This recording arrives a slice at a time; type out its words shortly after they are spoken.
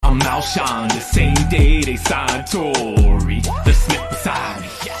I'm Malshon, the same day they signed Tory. The Smith beside me,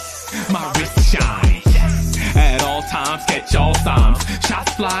 yes. My wrist is shiny, yes. At all times, catch all signs.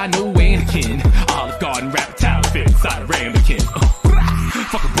 Shots fly, no Anakin. Olive Garden, rap outfit inside a ramekin.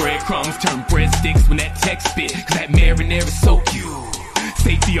 Fucking breadcrumbs, turn breadsticks when that text spit. Cause that marinara soak you.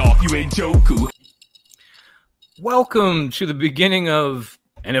 Safety off, you ain't Joku. Welcome to the beginning of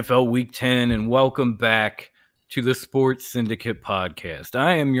NFL Week 10 and welcome back to the Sports Syndicate podcast.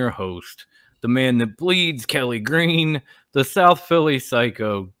 I am your host, the man that bleeds, Kelly Green, the South Philly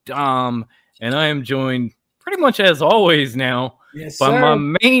psycho, Dom, and I am joined pretty much as always now by my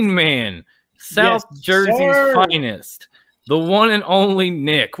main man, South Jersey's finest, the one and only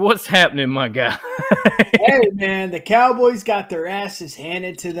Nick. What's happening, my guy? Hey, man, the Cowboys got their asses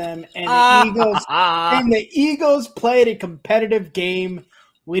handed to them, and the Eagles played a competitive game.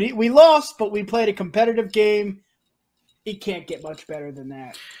 We lost, but we played a competitive game. It can't get much better than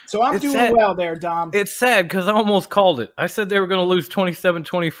that. So I'm doing sad. Well there, Dom. It's sad because I almost called it. I said they were going to lose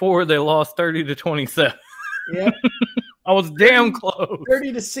 27-24. They lost 30-27. Yeah. I was damn close.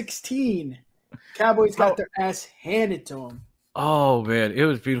 30-16. Cowboys got their ass handed to them. Oh, man, it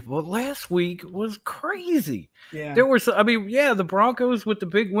was beautiful. Last week was crazy. Yeah. There was, the Broncos with the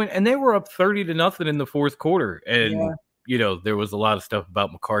big win, and they were up 30-0 in the fourth quarter. And, there was a lot of stuff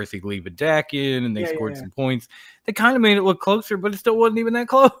about McCarthy leaving Dak in, and they scored some points. They kind of made it look closer, but it still wasn't even that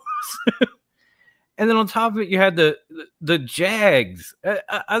close. And then on top of it, you had the Jags.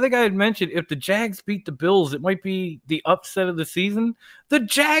 I think I had mentioned if the Jags beat the Bills, it might be the upset of the season. The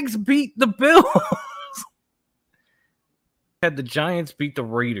Jags beat the Bills. Had the Giants beat the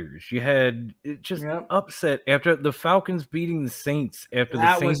Raiders. You had upset after the Falcons beating the Saints after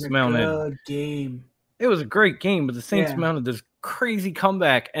the Saints mounted. That was a good game. It was a great game, but the Saints mounted this crazy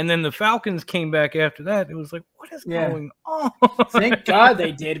comeback, and then the Falcons came back after that. It was like, what is going on? Thank God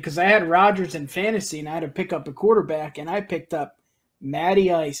they did, because I had Rodgers in fantasy, and I had to pick up a quarterback, and I picked up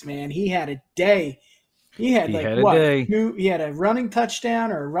Matty Ice, man. He had a day. He had he had a running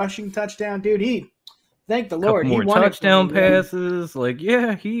touchdown or a rushing touchdown, dude. Thank the Lord. More touchdown passes.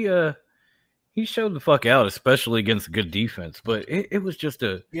 He showed the fuck out, especially against a good defense. But it was just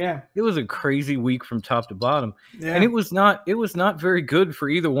it was a crazy week from top to bottom. Yeah. And it was not very good for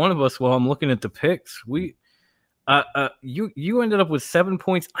either one of us while I'm looking at the picks. You ended up with 7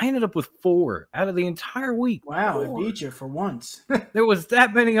 points. I ended up with 4 out of the entire week. Wow, I beat you for once. There was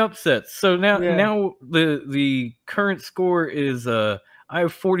that many upsets. So now the current score is I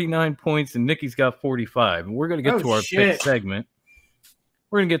have 49 points and Nikki's got 45. And we're going to get to our pick segment.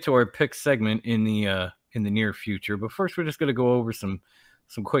 We're going to get to our pick segment in the near future. But first, we're just going to go over some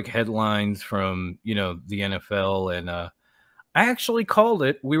quick headlines from, the NFL. And I actually called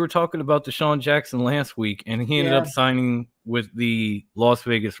it. We were talking about DeSean Jacson last week, and he ended up signing with the Las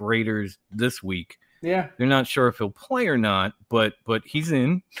Vegas Raiders this week. Yeah. They're not sure if he'll play or not, but he's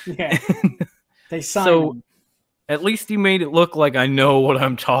in. Yeah. They signed him. At least he made it look like I know what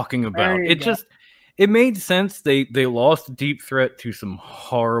I'm talking about. It made sense. They lost a deep threat to some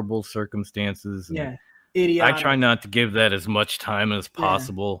horrible circumstances. Yeah, idiotic. I try not to give that as much time as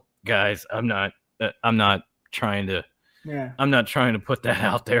possible, guys. I'm not trying to. Yeah. I'm not trying to put that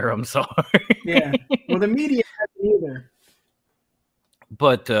out there. I'm sorry. Yeah. Well, the media hasn't either.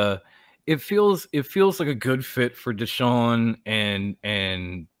 But it feels like a good fit for DeSean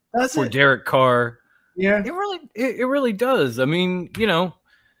and for Derek Carr. Yeah, it really does. I mean,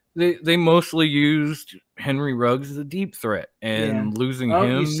 they mostly used Henry Ruggs as a deep threat, and losing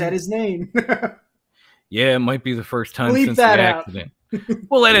him. You said his name. Yeah, it might be the first time Bleep since the accident.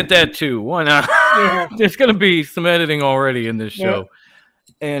 We'll edit that too. Why not? Yeah. There's going to be some editing already in this show,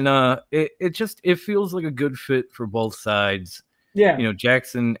 and it feels like a good fit for both sides. Yeah,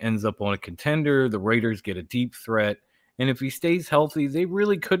 Jackson ends up on a contender. The Raiders get a deep threat. And if he stays healthy, they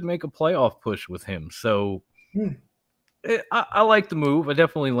really could make a playoff push with him. So I like the move. I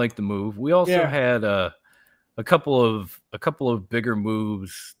definitely like the move. We also had a couple of bigger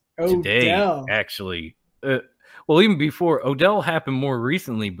moves today, actually. Even before Odell happened more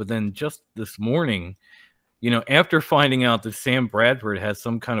recently, but then just this morning, after finding out that Sam Bradford has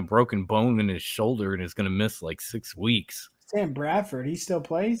some kind of broken bone in his shoulder and is going to miss like 6 weeks. Sam Bradford, he still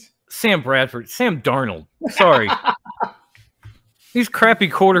plays? Sam Darnold. Sorry. These crappy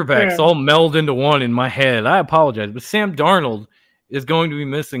quarterbacks all meld into one in my head. I apologize, but Sam Darnold is going to be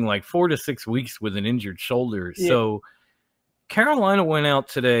missing like 4 to 6 weeks with an injured shoulder. Yeah. So Carolina went out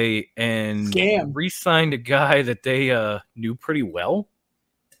today and re-signed a guy that they knew pretty well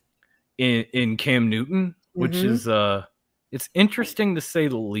in Cam Newton, which is it's interesting to say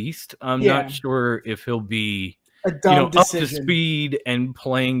the least. I'm not sure if he'll be a dumb up to decision. speed and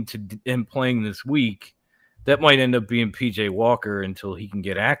playing this week, that might end up being PJ Walker until he can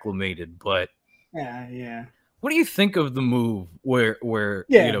get acclimated. But yeah. What do you think of the move where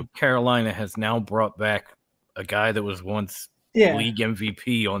Carolina has now brought back a guy that was once league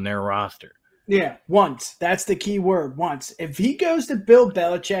MVP on their roster? Yeah, once. That's the key word, once. If he goes to Bill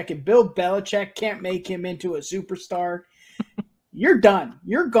Belichick and Bill Belichick can't make him into a superstar, you're done.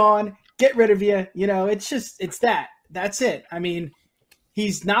 You're gone. Get rid of you. It's that. That's it. I mean,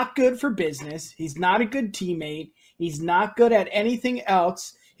 he's not good for business. He's not a good teammate. He's not good at anything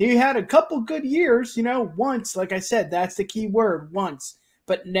else. He had a couple good years, once. Like I said, that's the key word, once.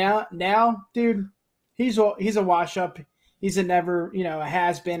 But now, dude, he's a wash-up. He's a never, a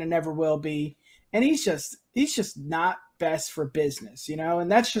has-been and never will be. And he's just not best for business,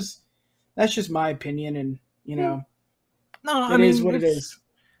 and that's just my opinion. And, no, it is what it is.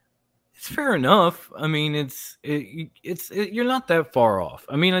 It's fair enough. I mean, you're not that far off.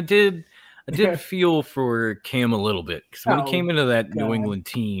 I mean, I did feel for Cam a little bit because when he came into that New England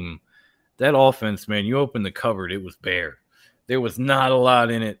team, that offense, man, you opened the cupboard, it was bare. There was not a lot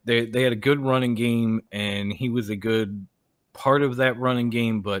in it. They had a good running game, and he was a good part of that running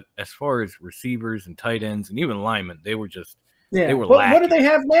game. But as far as receivers and tight ends and even linemen, they were lacking. What do they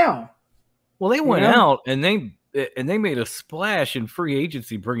have now? Well, they went out and they made a splash in free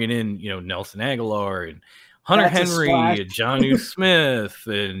agency, bringing in Nelson Aguilar and Hunter Henry and Jonnu Smith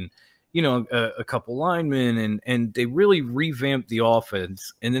and a couple linemen, and they really revamped the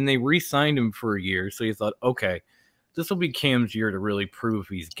offense, and then they re-signed him for a year. So you thought, okay, this will be Cam's year to really prove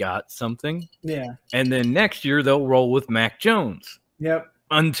he's got something. Yeah. And then next year they'll roll with Mac Jones. Yep.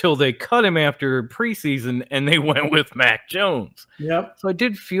 Until they cut him after preseason and they went with Mac Jones. Yep. So I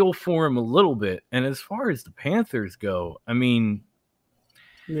did feel for him a little bit. And as far as the Panthers go, I mean,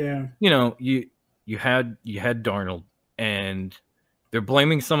 yeah, you had Darnold, and they're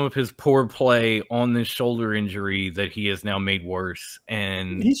blaming some of his poor play on this shoulder injury that he has now made worse.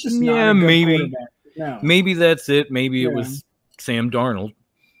 And he's just not a good quarterback. No. Maybe that's it. Maybe it was Sam Darnold.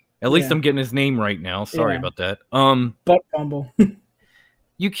 At least I'm getting his name right now. Sorry about that. Butt fumble.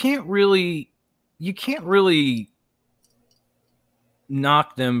 You can't really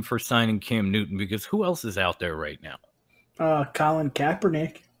knock them for signing Cam Newton, because who else is out there right now? Colin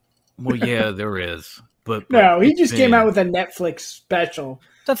Kaepernick. Well, yeah, there is. But no, he just came out with a Netflix special.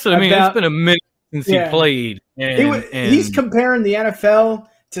 That's what I mean. It's been a minute since he played. And he's comparing the NFL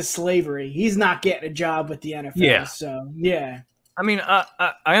to slavery. He's not getting a job with the NFL. Yeah. So, yeah. I mean,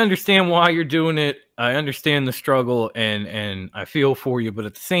 I understand why you're doing it. I understand the struggle, and I feel for you. But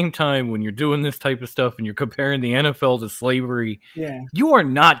at the same time, when you're doing this type of stuff and you're comparing the NFL to slavery, you are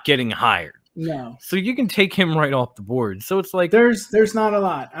not getting hired. No. So you can take him right off the board. So it's like there's not a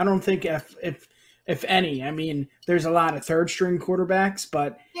lot. I don't think if any. I mean, there's a lot of third string quarterbacks,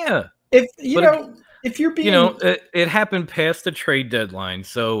 but if if you're being, it happened past the trade deadline.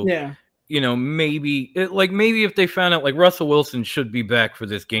 So maybe if they found out, like, Russell Wilson should be back for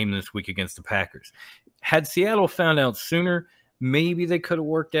this game this week against the Packers. Had Seattle found out sooner, maybe they could have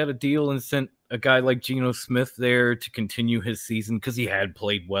worked out a deal and sent a guy like Geno Smith there to continue his season because he had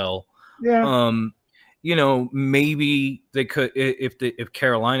played well. Yeah. Maybe they could, if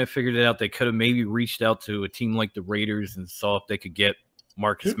Carolina figured it out, they could have maybe reached out to a team like the Raiders and saw if they could get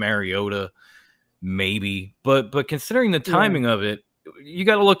Marcus Mariota. Maybe, but considering the timing of it, you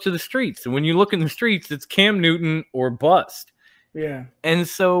got to look to the streets. And when you look in the streets, it's Cam Newton or bust. Yeah. And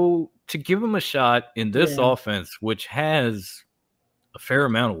so to give him a shot in this offense, which has a fair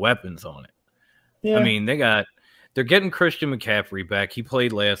amount of weapons on it. Yeah. I mean, they're getting Christian McCaffrey back. He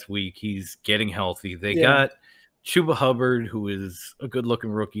played last week. He's getting healthy. They got Chuba Hubbard, who is a good-looking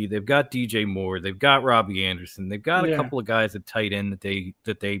rookie. They've got DJ Moore. They've got Robbie Anderson. They've got a couple of guys at tight end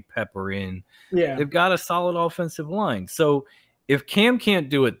that they pepper in. Yeah. They've got a solid offensive line. So if Cam can't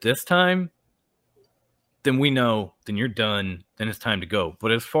do it this time, then we know, then you're done. Then it's time to go.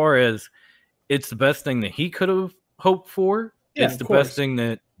 But as far as it's the best thing that he could have hoped for, it's the best thing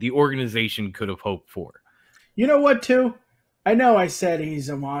that the organization could have hoped for. You know what, too? I know I said he's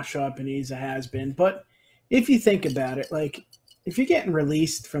a wash-up and he's a has-been, but if you think about it, like, if you're getting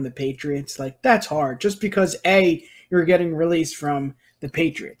released from the Patriots, like, that's hard. Just because, A, you're getting released from the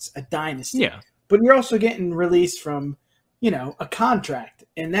Patriots, a dynasty. Yeah. But you're also getting released from, a contract,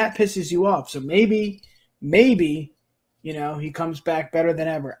 and that pisses you off. So maybe, he comes back better than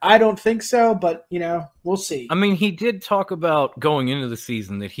ever. I don't think so, but, we'll see. I mean, he did talk about going into the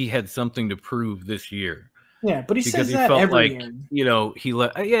season that he had something to prove this year. Yeah, but he says that every year. He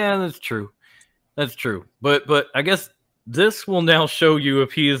let. Yeah, that's true. That's true. But I guess this will now show you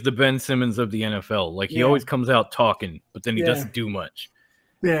if he is the Ben Simmons of the NFL. Like, he always comes out talking, but then he doesn't do much.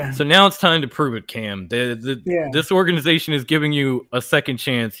 Yeah. So now it's time to prove it, Cam. This organization is giving you a second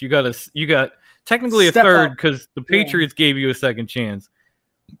chance. You got technically a third because the Patriots gave you a second chance.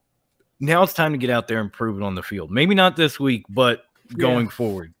 Now it's time to get out there and prove it on the field. Maybe not this week, but going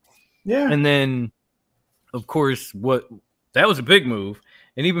forward. Yeah. And then, of course, that was a big move.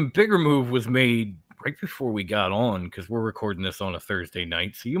 An even bigger move was made right before we got on, because we're recording this on a Thursday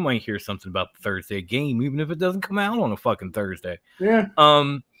night. So you might hear something about the Thursday game, even if it doesn't come out on a fucking Thursday. Yeah.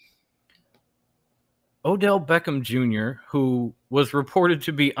 Odell Beckham Jr., who was reported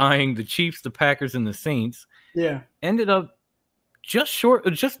to be eyeing the Chiefs, the Packers, and the Saints, ended up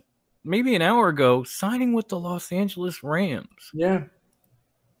just maybe an hour ago signing with the Los Angeles Rams. Yeah.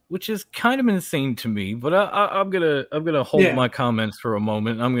 Which is kind of insane to me, but I'm gonna hold my comments for a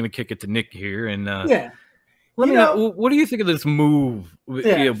moment. I'm gonna kick it to Nick here, and let me know. What do you think of this move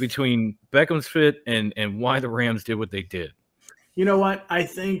between Beckham's fit and why the Rams did what they did? You know what? I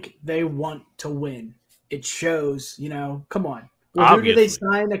think they want to win. It shows. Come on. Who did they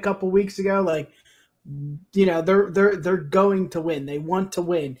sign a couple weeks ago? Like, they're going to win. They want to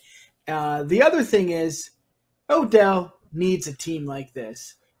win. The other thing is, Odell needs a team like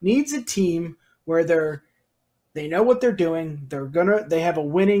this. Needs a team where they know what they're doing. They have a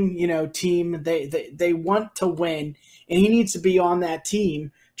winning, team. They want to win, and he needs to be on that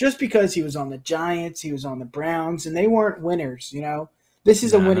team. Just because he was on the Giants, he was on the Browns, and they weren't winners. This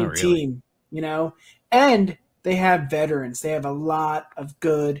is a winning team. And they have veterans. They have a lot of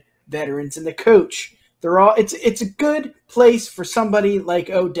good veterans, and the coach. It's a good place for somebody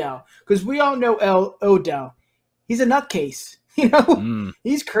like Odell, because we all know Odell. He's a nutcase.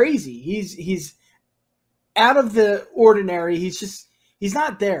 He's crazy. He's out of the ordinary. He's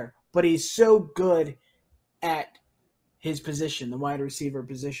not there, but he's so good at his position, the wide receiver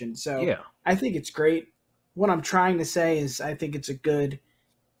position. So I think it's great. What I'm trying to say is I think it's a good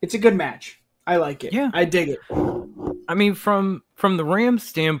match. I like it. Yeah. I dig it. I mean, from the Rams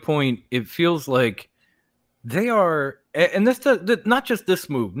standpoint, it feels like they are, and this not just this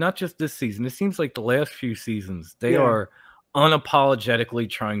move, not just this season. It seems like the last few seasons they are unapologetically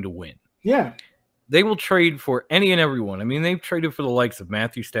trying to win. Yeah. They will trade for any and everyone. I mean, they've traded for the likes of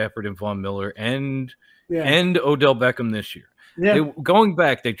Matthew Stafford and Von Miller and Odell Beckham this year. Yeah. Going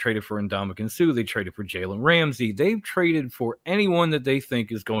back, they traded for Ndamukong Suh. They traded for Jalen Ramsey. They've traded for anyone that they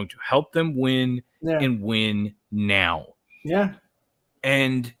think is going to help them win and win now. Yeah.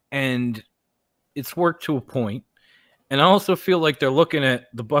 And it's worked to a point. And I also feel like they're looking at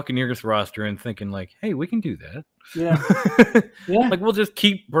the Buccaneers roster and thinking like, hey, we can do that. Yeah. Like, we'll just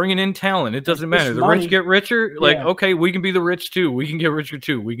keep bringing in talent. It doesn't matter. The rich get richer. Like, okay, we can be the rich too. We can get richer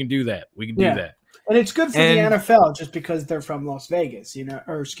too. We can do that. We can do that. And it's good for the NFL just because they're from Las Vegas,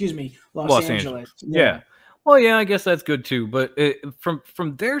 Los Angeles. Yeah. Well, yeah, I guess that's good too. But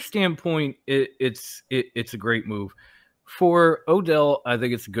from their standpoint, it's a great move. For Odell, I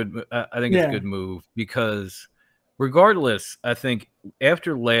think it's a good. It's a good move because, regardless, I think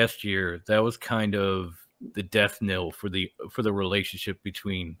after last year, that was kind of the death knell for the relationship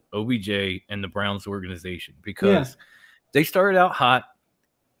between OBJ and the Browns organization, because they started out hot.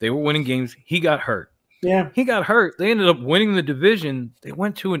 They were winning games. He got hurt. Yeah. He got hurt. They ended up winning the division. They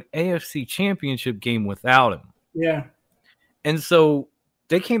went to an AFC championship game without him. Yeah. And so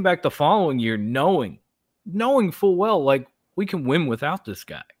they came back the following year knowing full well, like, we can win without this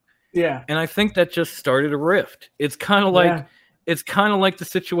guy. Yeah. And I think that just started a rift. It's kind of like the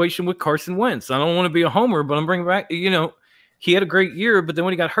situation with Carson Wentz. I don't want to be a homer, but I'm bringing back, he had a great year, but then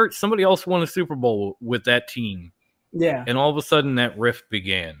when he got hurt, somebody else won a Super Bowl with that team. Yeah. And all of a sudden that rift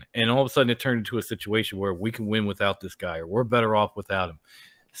began. And all of a sudden it turned into a situation where we can win without this guy, or we're better off without him.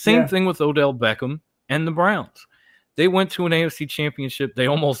 Same thing with Odell Beckham and the Browns. They went to an AFC championship. They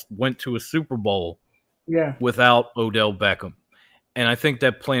almost went to a Super Bowl without Odell Beckham. And I think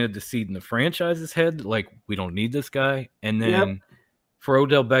that planted the seed in the franchise's head, like, we don't need this guy. And then for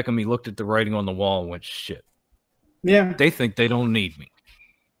Odell Beckham, he looked at the writing on the wall and went, shit. Yeah. They think they don't need me.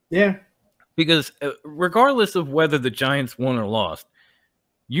 Yeah. Because regardless of whether the Giants won or lost,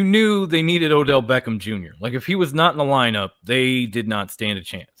 you knew they needed Odell Beckham Jr. Like, if he was not in the lineup, they did not stand a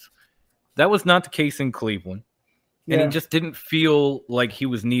chance. That was not the case in Cleveland. And he just didn't feel like he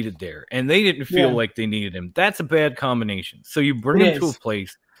was needed there. And they didn't feel like they needed him. That's a bad combination. So you bring him to a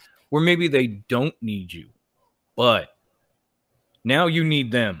place where maybe they don't need you, but now you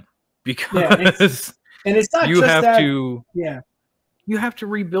need them, because and it's not you just have that, to. Yeah. you have to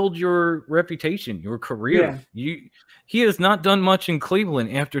rebuild your reputation, your career. He has not done much in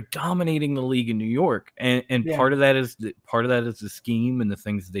Cleveland after dominating the league in New York, and part of that is the scheme and the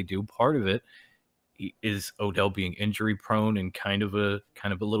things that they do. Part of it is Odell being injury prone and kind of a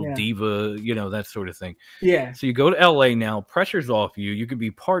little diva, that sort of thing. Yeah. So you go to LA now, pressure's off you. You could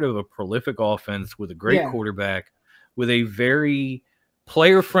be part of a prolific offense with a great quarterback, with a very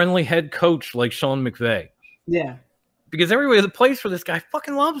player-friendly head coach like Sean McVay. Yeah. Because everybody that plays for this guy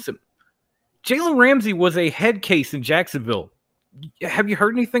fucking loves him. Jalen Ramsey was a head case in Jacksonville. Have you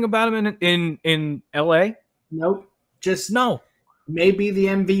heard anything about him in LA? Nope. Just no. Maybe the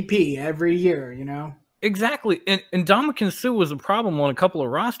MVP every year, Exactly. And Ndamukong Suh was a problem on a couple of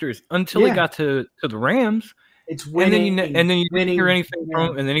rosters until he got to the Rams. It's winning. And then you didn't hear anything from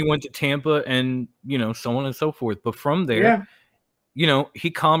him. And then he went to Tampa and, so on and so forth. But from there, he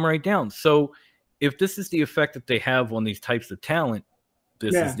calmed right down. So if this is the effect that they have on these types of talent,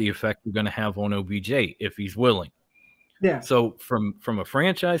 this is the effect we're going to have on OBJ if he's willing. Yeah. So from a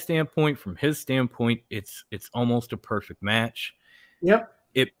franchise standpoint, from his standpoint, it's almost a perfect match. Yep.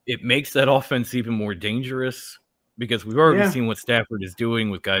 It makes that offense even more dangerous because we've already seen what Stafford is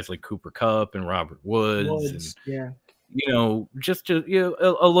doing with guys like Cooper Kupp and Robert Woods. And, just a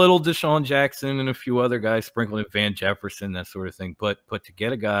little DeSean Jackson and a few other guys sprinkled in, Van Jefferson, that sort of thing. But to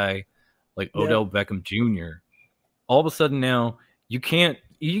get a guy like Odell Beckham Jr., all of a sudden now you can't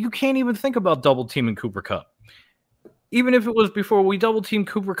even think about double teaming Cooper Kupp. Even if it was before we double team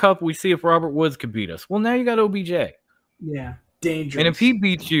Cooper Kupp, we see if Robert Woods could beat us. Well, now you got OBJ. Yeah, dangerous. And if he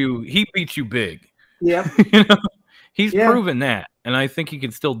beats you big. Yep. He's proven that, and I think he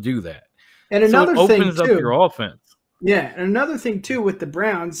can still do that. And another so it thing opens up too, your offense. Yeah, and another thing too with the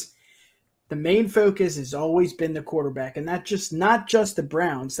Browns, the main focus has always been the quarterback, and not just the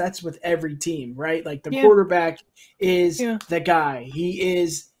Browns. That's with every team, right? Like the quarterback is the guy. He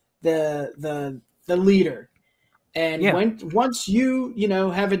is the leader. And once you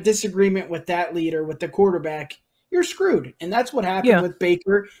have a disagreement with that leader, with the quarterback, you're screwed. And that's what happened with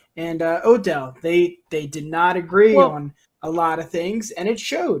Baker and Odell. They did not agree on a lot of things, and it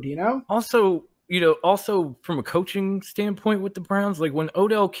showed. Also from a coaching standpoint with the Browns, like when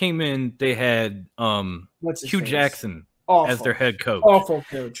Odell came in, they had Hugh Jackson as their head coach. Awful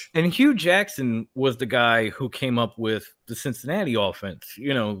coach. And Hugh Jackson was the guy who came up with the Cincinnati offense.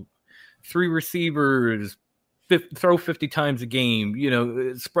 3 receivers, throw 50 times a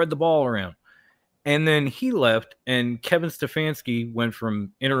game, spread the ball around. And then he left, and Kevin Stefanski went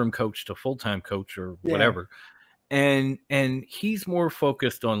from interim coach to full-time coach or whatever. And he's more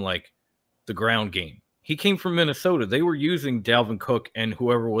focused on like the ground game. He came from Minnesota. They were using Dalvin Cook and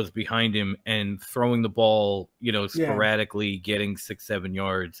whoever was behind him and throwing the ball, sporadically, getting 6-7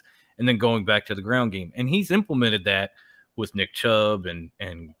 yards, and then going back to the ground game. And he's implemented that with Nick Chubb and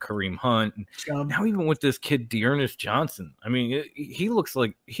Kareem Hunt. Now even with this kid Dearness Johnson, I mean, he looks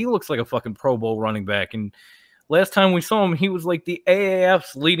like a fucking Pro Bowl running back. And last time we saw him, he was like the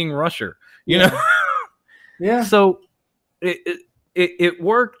AAF's leading rusher. You know? Yeah. So it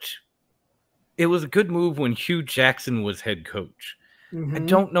worked. It was a good move when Hugh Jackson was head coach. Mm-hmm. I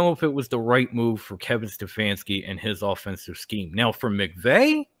don't know if it was the right move for Kevin Stefanski and his offensive scheme. Now for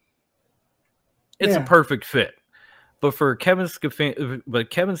McVay, it's a perfect fit. But for Kevin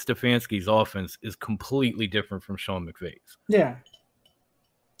Stefanski's offense is completely different from Sean McVay's. Yeah.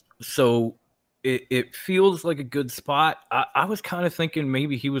 So it feels like a good spot. I was kind of thinking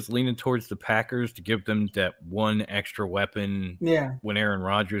maybe he was leaning towards the Packers to give them that one extra weapon when Aaron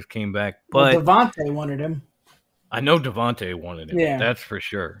Rodgers came back. But Devontae wanted him. I know Devontae wanted him. Yeah. That's for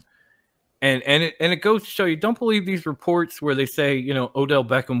sure. And it goes to show you, don't believe these reports where they say, Odell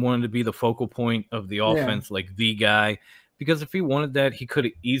Beckham wanted to be the focal point of the offense, like the guy. Because if he wanted that, he could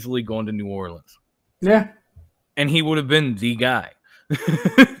have easily gone to New Orleans. Yeah. And he would have been the guy.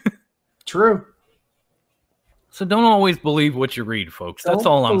 True. So don't always believe what you read, folks. That's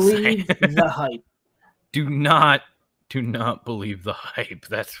all I'm saying. The hype. Do not believe the hype.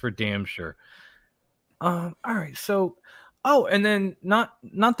 That's for damn sure. All right, so... Oh, and then not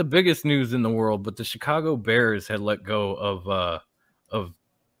the biggest news in the world, but the Chicago Bears had let go of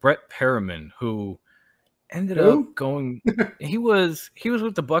Brett Perriman, who ended up going. He was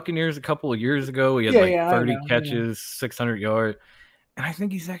with the Buccaneers a couple of years ago. He had 30 catches, 600 yards, and I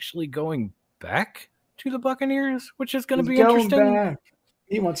think he's actually going back to the Buccaneers, which is going to be interesting. Back.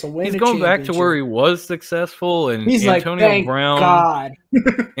 He wants to win. He's going back to where he was successful, and he's Antonio like, Brown. God.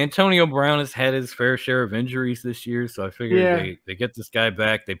 Antonio Brown has had his fair share of injuries this year, so I figured they get this guy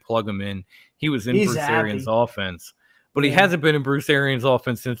back, they plug him in. He was in Bruce Arians' offense, but he hasn't been in Bruce Arians'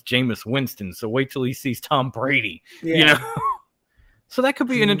 offense since Jameis Winston. So wait till he sees Tom Brady. So that could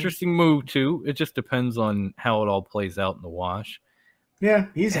be an interesting move too. It just depends on how it all plays out in the wash. Yeah,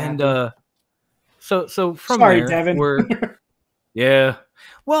 he's happy. So from Sorry, there, Devin. yeah.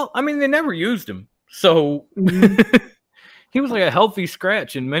 Well, I mean, they never used him, so he was like a healthy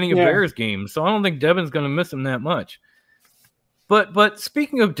scratch in many of Bears games. So I don't think Devin's going to miss him that much. But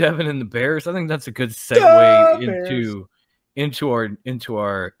speaking of Devin and the Bears, I think that's a good segue into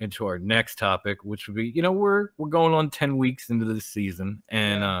our next topic, which would be, we're going on 10 weeks into the season,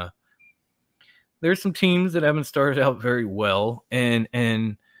 and there's some teams that haven't started out very well, and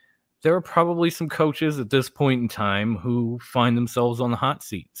there are probably some coaches at this point in time who find themselves on the hot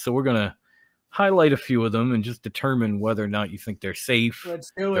seat. So we're gonna highlight a few of them and just determine whether or not you think they're safe,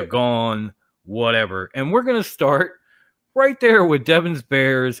 they're gone, whatever. And we're gonna start right there with Devin's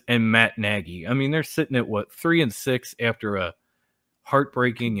Bears and Matt Nagy. I mean, they're sitting at 3-6 after a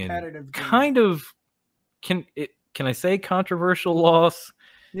heartbreaking and kind of can I say controversial loss?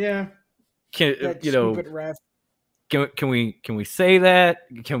 Yeah. Can we say that?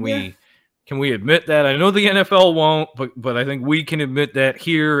 Can we admit that? I know the NFL won't, but I think we can admit that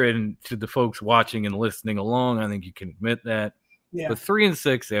here, and to the folks watching and listening along, I think you can admit that. Yeah. But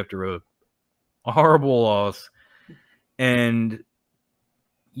 3-6 after a horrible loss. And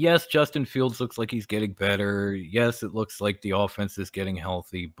yes, Justin Fields looks like he's getting better. Yes, it looks like the offense is getting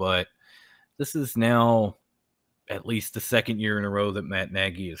healthy, but this is now at least the second year in a row that Matt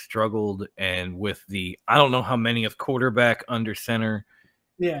Nagy has struggled. And with I don't know how many of quarterback under center.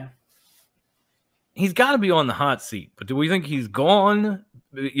 Yeah. He's got to be on the hot seat, but do we think he's gone,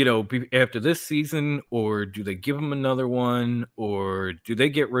 after this season, or do they give him another one, or do they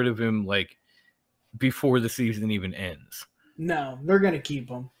get rid of him like before the season even ends? No, they're going to keep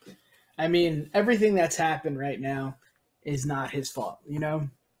him. I mean, everything that's happened right now is not his fault,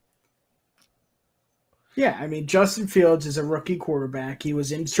 Yeah, I mean, Justin Fields is a rookie quarterback. He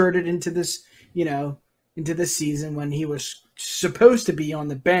was inserted into this, into this season when he was supposed to be on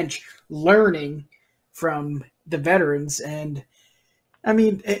the bench learning from the veterans. And, I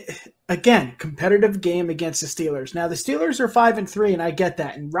mean, again, competitive game against the Steelers. Now, the Steelers are 5-3, and I get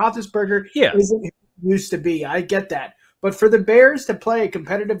that. And Roethlisberger isn't who he used to be. I get that. But for the Bears to play a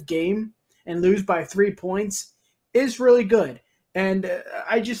competitive game and lose by 3 points is really good. And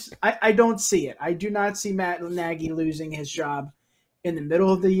I don't see it. I do not see Matt Nagy losing his job in the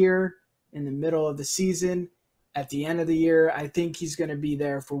middle of the year, in the middle of the season, at the end of the year. I think he's going to be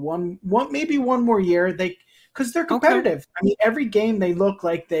there for maybe one more year. Because they're competitive. Okay. I mean, every game they look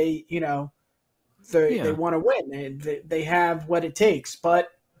like they want to win. They have what it takes. But,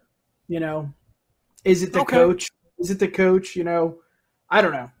 is it the coach? Is it the coach? I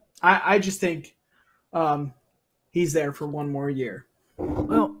don't know. I just think he's there for one more year.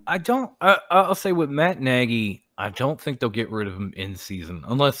 Well, I'll say with Matt Nagy, I don't think they'll get rid of him in season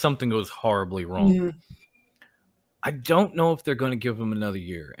unless something goes horribly wrong. Mm-hmm. I don't know if they're going to give him another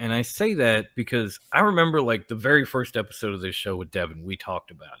year. And I say that because I remember like the very first episode of this show with Devin, we talked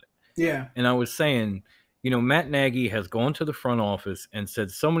about it. Yeah. And I was saying, Matt Nagy has gone to the front office and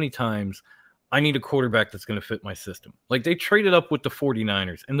said so many times, I need a quarterback that's going to fit my system. Like they traded up with the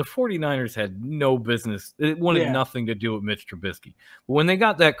 49ers, and the 49ers had no business. It wanted nothing to do with Mitch Trubisky. But when they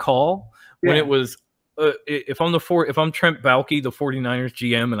got that call, when it was, if I'm Trent Baalke, the 49ers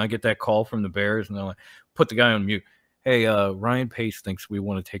GM, and I get that call from the Bears, and they're like, put the guy on mute. Hey, Ryan Pace thinks we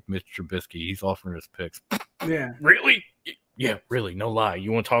want to take Mitch Trubisky. He's offering us picks. Yeah. Really? Yeah, really. No lie.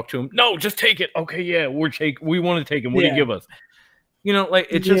 You want to talk to him? No, just take it. Okay, yeah, we want to take him. What do you give us? Like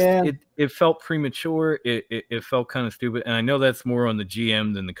it just it felt premature. It felt kind of stupid, and I know that's more on the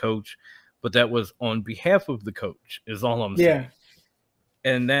GM than the coach, but that was on behalf of the coach. Is all I'm saying.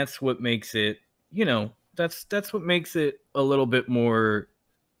 And that's what makes it. That's what makes it a little bit more.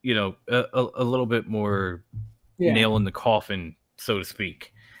 A little bit more nail in the coffin, so to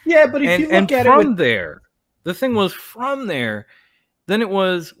speak. Yeah, but if you look at it from there, the thing was from there. Then it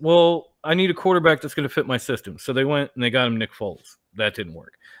was, well, I need a quarterback that's going to fit my system. So they went and they got him Nick Foles. That didn't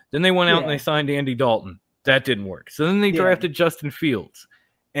work. Then they went out and they signed Andy Dalton. That didn't work. So then they drafted Justin Fields.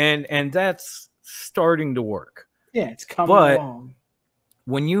 And that's starting to work. Yeah, it's coming along.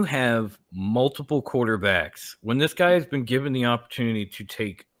 When you have multiple quarterbacks, when this guy has been given the opportunity to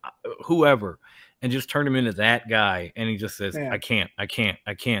take whoever and just turn him into that guy, and he just says, I can't.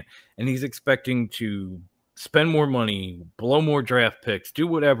 And he's expecting to spend more money, blow more draft picks, do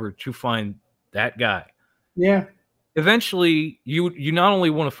whatever to find that guy. Yeah. Eventually, you not only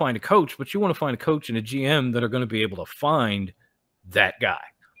want to find a coach, but you want to find a coach and a GM that are going to be able to find that guy.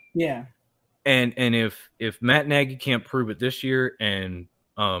 Yeah. And if Matt Nagy can't prove it this year, and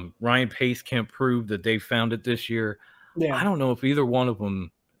Ryan Pace can't prove that they found it this year, I don't know if either one of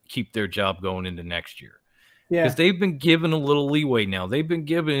them keep their job going into next year. Yeah. Because they've been given a little leeway now. They've been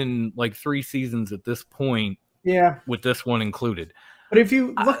given like 3 seasons at this point. Yeah. With this one included. But if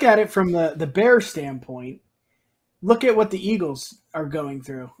you look at it from the Bears standpoint, look at what the Eagles are going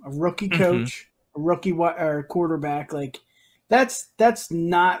through. A rookie coach, a rookie or quarterback. Like, that's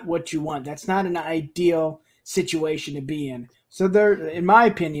not what you want. That's not an ideal situation to be in. So they're, in my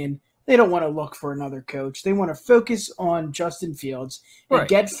opinion, they don't want to look for another coach. They want to focus on Justin Fields and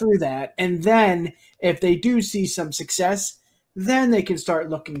get through that. And then if they do see some success, then they can start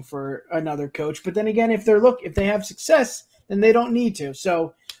looking for another coach. But then again, if they have success, then they don't need to.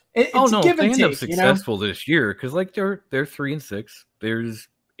 So it's a give and they take. End up successful this year because like they're 3-6. There's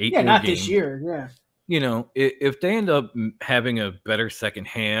 8 more not games. This year. Yeah. You know, if they end up having a better second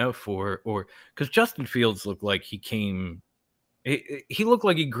half, or because Justin Fields looked like he looked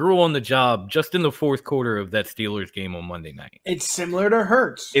like he grew on the job just in the fourth quarter of that Steelers game on Monday night. It's similar to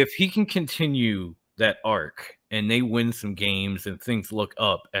Hurts. If he can continue that arc and they win some games and things look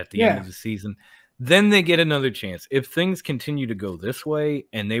up at the end of the season, then they get another chance. If things continue to go this way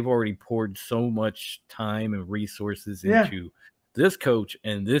and they've already poured so much time and resources into this coach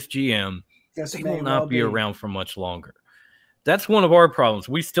and this GM, they will not be around for much longer. That's one of our problems.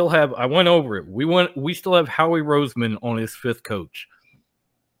 We still have, I went over it. We still have Howie Roseman on his 5th coach.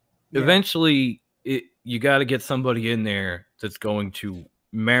 Yeah. Eventually, you got to get somebody in there that's going to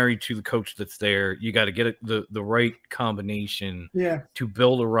marry to the coach that's there. You got to get the right combination to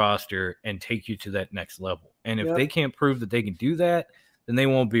build a roster and take you to that next level. And if they can't prove that they can do that, then they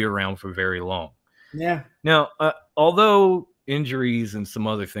won't be around for very long. Yeah. Now, although injuries and some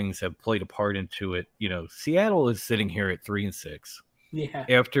other things have played a part into it, you know, Seattle is sitting here at 3-6. Yeah.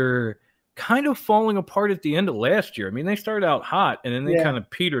 After kind of falling apart at the end of last year. I mean, they started out hot and then they kind of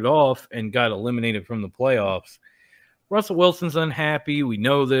petered off and got eliminated from the playoffs. Russell Wilson's unhappy. We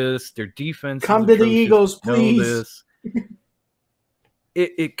know this. Their defense. Come to the Eagles, please.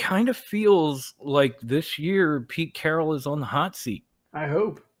 It kind of feels like this year Pete Carroll is on the hot seat. I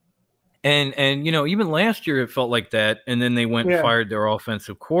hope. And you know, even last year it felt like that, and then they went and fired their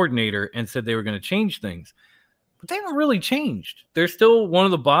offensive coordinator and said they were going to change things. But they haven't really changed. They're still one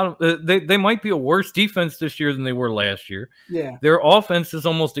of the bottom. They might be a worse defense this year than they were last year. Yeah. Their offense is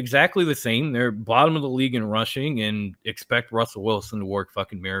almost exactly the same. They're bottom of the league in rushing, and expect Russell Wilson to work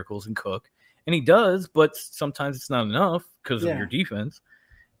fucking miracles and cook. And he does, but sometimes it's not enough because of your defense.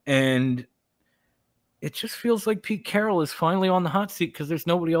 And it just feels like Pete Carroll is finally on the hot seat because there's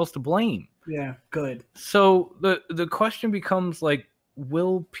nobody else to blame. Yeah, good. So the question becomes, like,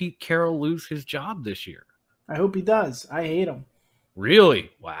 will Pete Carroll lose his job this year? I hope he does. I hate him.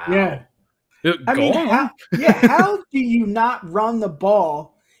 Really? Wow. Yeah. How do you not run the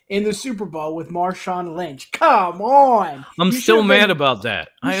ball in the Super Bowl with Marshawn Lynch? Come on. I'm still mad about that.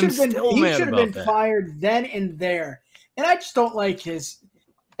 I am still mad about that. He should have been fired then and there. And I just don't like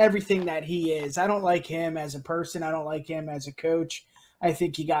everything that he is. I don't like him as a person. I don't like him as a coach. I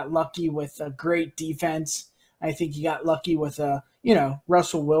think he got lucky with a great defense. I think he got lucky with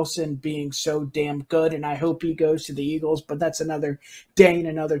Russell Wilson being so damn good, and I hope he goes to the Eagles, but that's another day and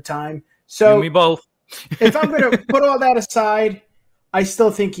another time. So me both. If I'm going to put all that aside, I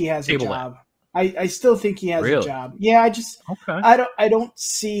still think he has a job. I still think he has a job. Yeah, I don't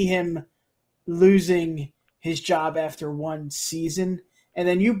see him losing his job after one season. And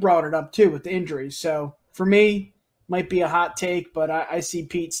then you brought it up too with the injuries. So for me, might be a hot take, but I see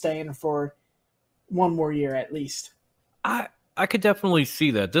Pete staying for one more year at least. I could definitely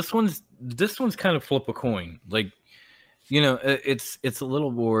see that. This one's kind of flip a coin. Like, you know, it's a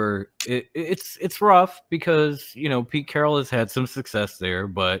little more. It's rough because, you know, Pete Carroll has had some success there,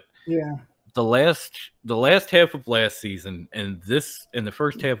 but the last half of last season and the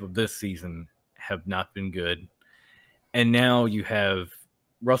first half of this season have not been good. And now you have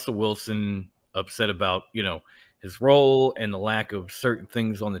Russell Wilson upset about, you know, his role and the lack of certain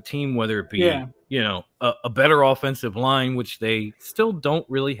things on the team, whether it be, you know, a better offensive line, which they still don't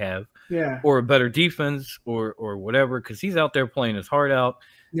really have, or a better defense or whatever, because he's out there playing his heart out.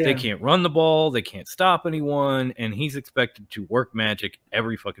 Yeah. They can't run the ball. They can't stop anyone. And he's expected to work magic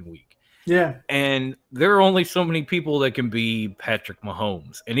every fucking week. Yeah. And there are only so many people that can be Patrick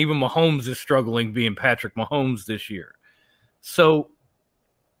Mahomes. And even Mahomes is struggling being Patrick Mahomes this year. So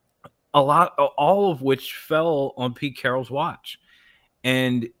all of which fell on Pete Carroll's watch.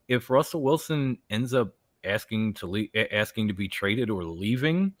 And if Russell Wilson ends up asking to be traded or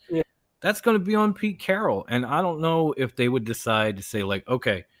leaving, that's going to be on Pete Carroll. And I don't know if they would decide to say, like,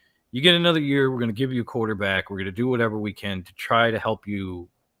 okay, you get another year. We're going to give you a quarterback. We're going to do whatever we can to try to help you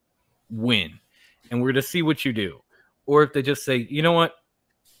win. And we're going to see what you do. or if they just say, you know what,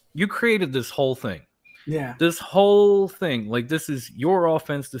 you created this whole thing. Yeah. This whole thing, like, this is your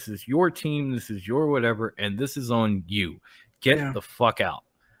offense, this is your team, this is your whatever, and this is on you. Get the fuck out.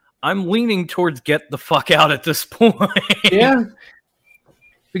 I'm leaning towards get the fuck out at this point. Yeah.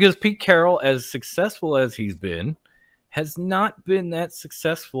 Because Pete Carroll, as successful as he's been, has not been that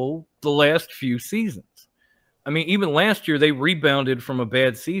successful the last few seasons. I mean, even last year, they rebounded from a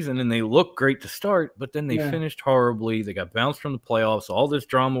bad season, and they looked great to start, but then they finished horribly. They got bounced from the playoffs. All this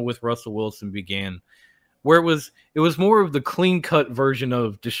drama with Russell Wilson began, where it was more of the clean-cut version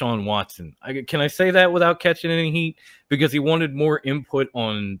of Deshaun Watson. Can I say that without catching any heat? Because he wanted more input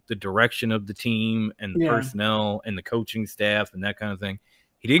on the direction of the team and the personnel and the coaching staff and that kind of thing.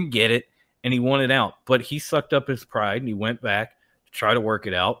 He didn't get it, and he wanted out. But he sucked up his pride, and he went back to try to work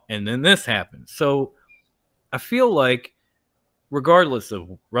it out, and then this happened. So I feel like, regardless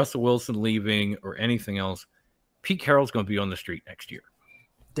of Russell Wilson leaving or anything else, Pete Carroll's going to be on the street next year.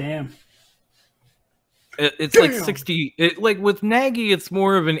 Damn. It's like 60. Like with Nagy, it's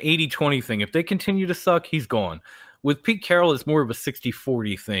more of an 80-20 thing. If they continue to suck, he's gone. With Pete Carroll, it's more of a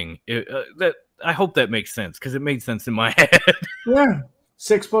 60-40 thing. I hope that makes sense, because it made sense in my head. Yeah.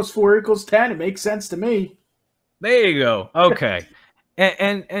 6 + 4 = 10. It makes sense to me. There you go. Okay.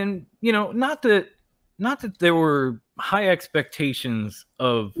 and you know, not that there were high expectations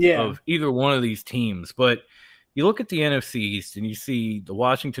of either one of these teams, but you look at the NFC East and you see the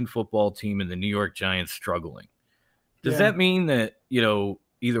Washington football team and the New York Giants struggling. Does that mean that, you know,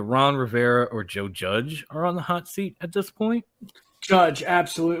 either Ron Rivera or Joe Judge are on the hot seat at this point? Judge,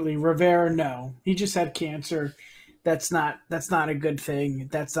 absolutely. Rivera, no. He just had cancer. That's not a good thing.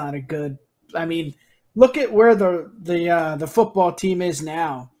 That's not a good. I mean, look at where the football team is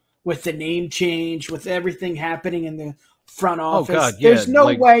now with the name change, with everything happening in the front office. Oh God, yeah. There's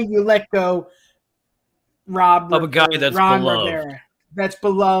no way you let go of a guy that's Ron beloved. Rivera. That's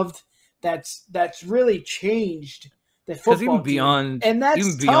beloved. That's really changed the football even beyond, team. And that's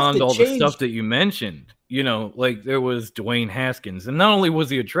even beyond all the stuff that you mentioned. You know, like there was Dwayne Haskins, and not only was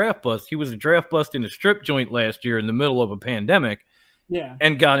he a draft bust, he was a draft bust in a strip joint last year in the middle of a pandemic. Yeah,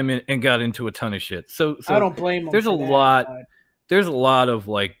 and got into a ton of shit. So I don't blame him. There's a lot. There's a lot of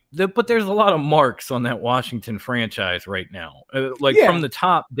but there's a lot of marks on that Washington franchise right now, from the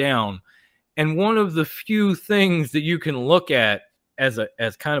top down. And one of the few things that you can look at as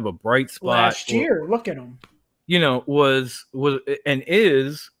kind of a bright spot last year, look at him. You know, was and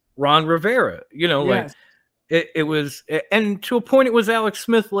is Ron Rivera. You know, yes. It was, and to a point, it was Alex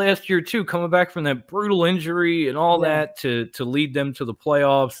Smith last year too, coming back from that brutal injury and all that to lead them to the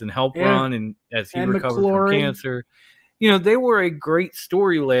playoffs and help Ron and as he recovered from cancer. You know, they were a great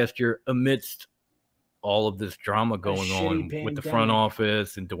story last year amidst all of this drama going on with the front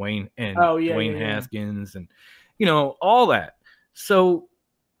office and Dwayne Haskins and, you know, all that. So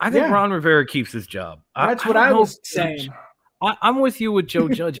I think Ron Rivera keeps his job. That's what I was saying. I'm with you with Joe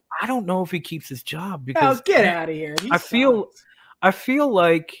Judge. I don't know if he keeps his job because get out of here. I feel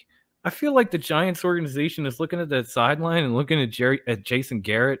like the Giants organization is looking at that sideline and looking at Jason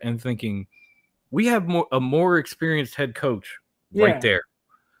Garrett and thinking, we have a more experienced head coach right there.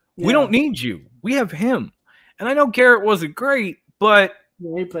 Yeah. We don't need you. We have him. And I know Garrett wasn't great, but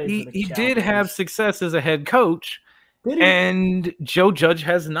he did have success as a head coach, and Joe Judge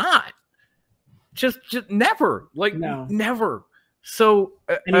has not. Just never. Never. So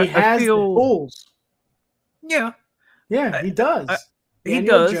and he has the tools. Yeah. Yeah, he does. He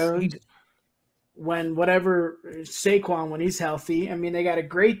does. Jones, when Saquon, when he's healthy, I mean, they got a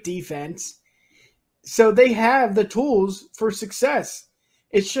great defense. So they have the tools for success.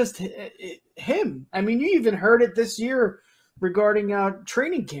 It's just him. I mean, you even heard it this year regarding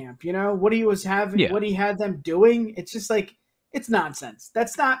training camp, you know, what he was having, what he had them doing. It's just like, it's nonsense.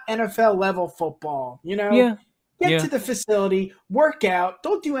 That's not NFL level football, you know? Get to the facility, work out.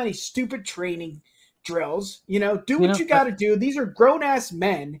 Don't do any stupid training drills, you know? Do what you got to do. These are grown-ass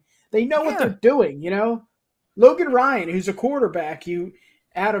men. They know what they're doing, you know? Logan Ryan, who's a quarterback,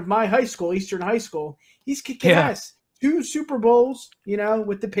 out of my high school, Eastern High School, he's kicking ass. 2 Super Bowls, you know,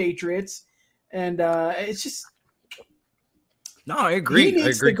 with the Patriots. And it's just... No, I agree. I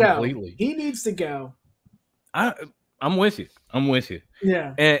agree completely. He needs to go. I'm with you.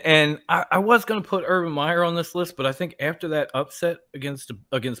 Yeah. And I was going to put Urban Meyer on this list, but I think after that upset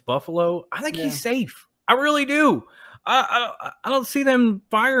against Buffalo, I think he's safe. I really do. I don't see them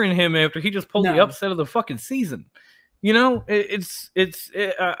firing him after he just pulled the upset of the fucking season. You know,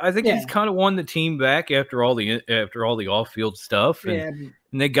 I think he's kind of won the team back after all the off-field stuff, and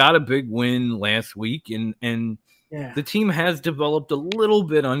they got a big win last week, and Yeah. The team has developed a little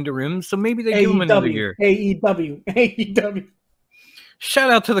bit under him, so maybe they give him another year. AEW.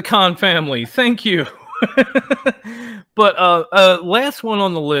 Shout out to the Khan family. Thank you. But last one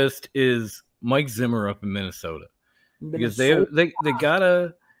on the list is Mike Zimmer up in Minnesota. Because they got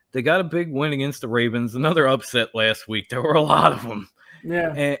a big win against the Ravens, another upset last week. There were a lot of them.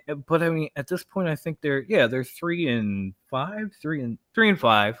 Yeah. But I mean, at this point, I think they're 3-5,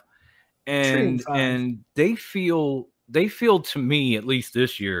 3-5, and they feel to me, at least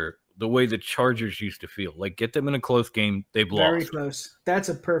this year, the way the Chargers used to feel. Like, get them in a close game, they've lost. Very close. That's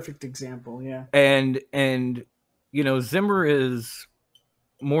a perfect example. Yeah. And Zimmer is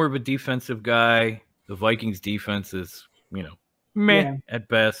more of a defensive guy. The Vikings defense is, meh at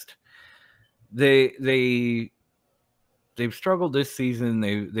best. They've struggled this season.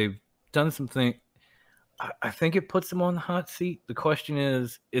 They've done something. I think it puts him on the hot seat. The question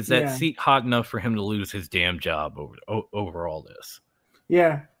is that seat hot enough for him to lose his damn job over all this?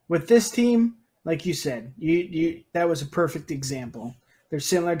 Yeah. With this team, like you said, you that was a perfect example. They're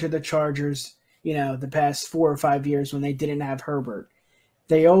similar to the Chargers, the past 4 or 5 years when they didn't have Herbert.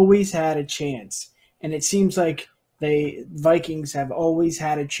 They always had a chance. And it seems like the Vikings have always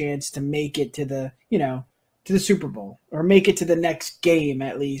had a chance to make it to the, to the Super Bowl or make it to the next game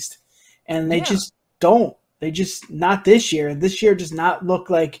at least. And they just don't. They just not this year. This year does not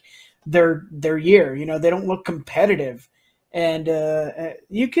look like their year. They don't look competitive. And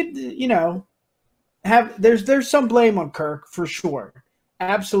you could, have there's some blame on Kirk for sure.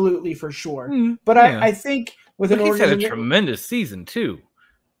 Absolutely for sure. But I think with he's had a tremendous season too.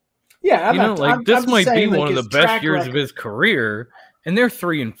 Yeah, this might be one of the best years of his career, and they're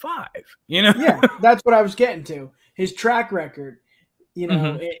 3-5. Yeah, that's what I was getting to. His track record,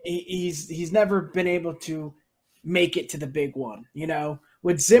 he's never been able to make it to the big one.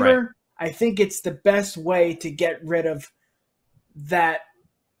 With Zimmer, I think it's the best way to get rid of that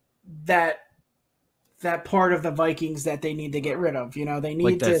part of the Vikings that they need to get rid of. They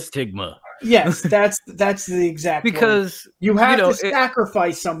need that stigma. Yes, that's the exact because word. You have to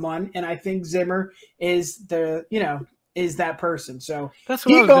sacrifice someone, and I think Zimmer is is that person. So that's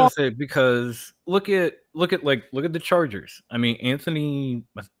what I was going to say. Because look at the Chargers. I mean, Anthony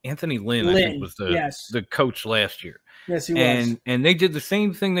Lynn I think was the coach last year. Yes, he was. And they did the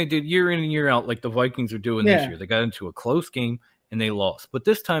same thing they did year in and year out, like the Vikings are doing this year. They got into a close game and they lost, but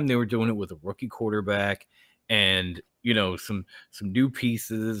this time they were doing it with a rookie quarterback and some new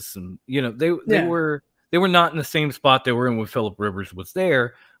pieces. They were not in the same spot they were in when Phillip Rivers was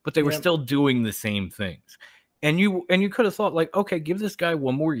there, but they were still doing the same things. And you could have thought, like, okay, give this guy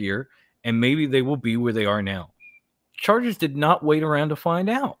one more year and maybe they will be where they are now. Chargers did not wait around to find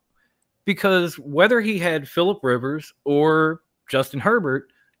out, because whether he had Phillip Rivers or Justin Herbert,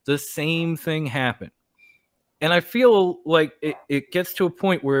 the same thing happened. And I feel like it gets to a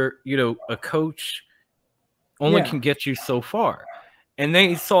point where, a coach only can get you so far. And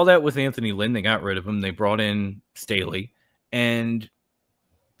they saw that with Anthony Lynn. They got rid of him. They brought in Staley. And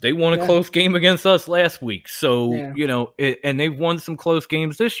they won a close game against us last week. So, and they've won some close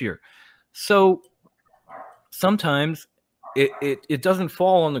games this year. So sometimes it doesn't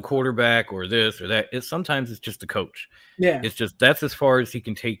fall on the quarterback or this or that. Sometimes it's just the coach. Yeah. It's just that's as far as he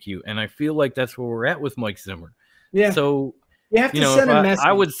can take you. And I feel like that's where we're at with Mike Zimmer. Yeah. So, you have to send a message.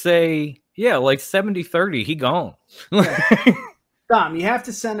 I would say, like 70-30, he gone. Dom, you have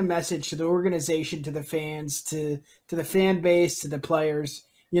to send a message to the organization, to the fans, to the fan base, to the players.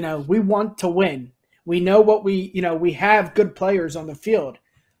 We want to win. We know what we have good players on the field,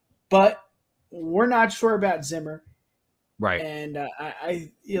 but we're not sure about Zimmer. Right. And I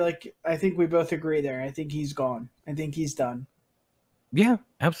think we both agree there. I think he's gone. I think he's done. Yeah,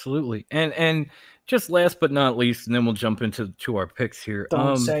 absolutely. And just last but not least, and then we'll jump into our picks here.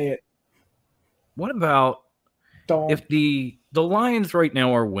 Don't say it. What about if the Lions right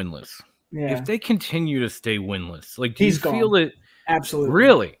now are winless? Yeah. If they continue to stay winless, like, do you feel it? Absolutely.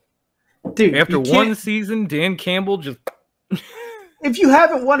 Really? Dude, after one season, Dan Campbell just if you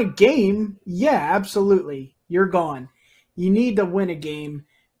haven't won a game, yeah, absolutely. You're gone. You need to win a game.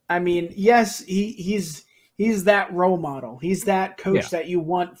 I mean, yes, he's that role model. He's that coach that you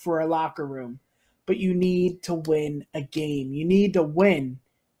want for a locker room. But you need to win a game. You need to win,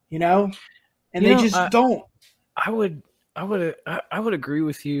 And they just don't. I would agree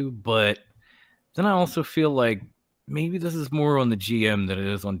with you, but then I also feel like maybe this is more on the GM than it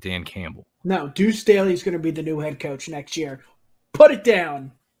is on Dan Campbell. No, Deuce Staley's going to be the new head coach next year. Put it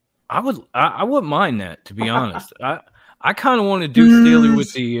down. I wouldn't mind that, to be honest. I kind of want to Deuce Staley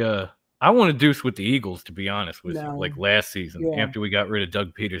with the I want to Deuce with the Eagles, to be honest with you. Like last season, after we got rid of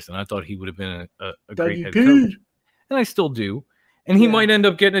Doug Peterson, I thought he would have been a great head coach. and I still do. And he Yeah. might end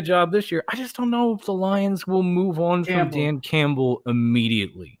up getting a job this year. I just don't know if the Lions will move on from Campbell. Dan Campbell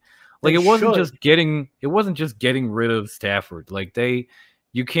immediately. Like They it wasn't should. just getting rid of Stafford. Like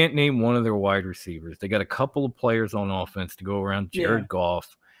you can't name one of their wide receivers. They got a couple of players on offense to go around Jared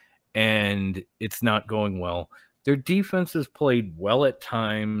Goff, and it's not going well. Their defense has played well at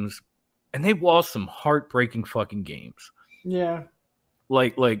times, and they've lost some heartbreaking fucking games. Yeah.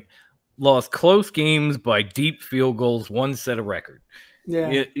 Like lost close games by deep field goals, one set a record.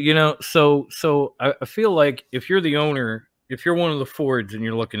 Yeah. So I feel like if you're the owner, if you're one of the Fords and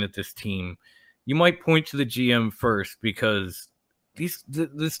you're looking at this team, you might point to the GM first because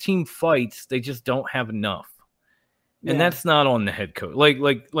this team fights, they just don't have enough. And that's not on the head coach.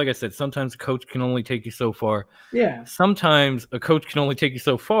 Like I said, sometimes a coach can only take you so far. Yeah. Sometimes a coach can only take you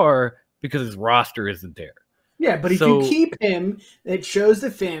so far because his roster isn't there. Yeah, but if you keep him, it shows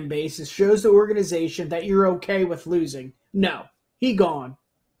the fan base, it shows the organization that you're okay with losing. No, he gone.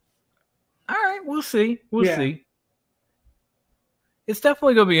 All right, we'll see. We'll see. It's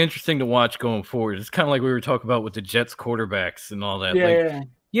definitely going to be interesting to watch going forward. It's kind of like we were talking about with the Jets quarterbacks and all that.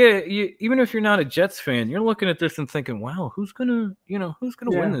 Even if you're not a Jets fan, you're looking at this and thinking, "Wow, who's gonna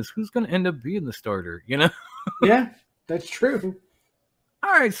win this? Who's gonna end up being the starter?" Yeah, that's true.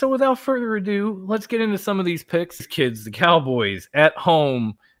 All right, so without further ado, let's get into some of these picks. Kids, the Cowboys at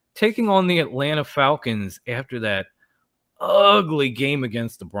home taking on the Atlanta Falcons after that ugly game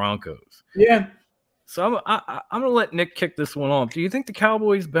against the Broncos. Yeah. So I'm going to let Nick kick this one off. Do you think the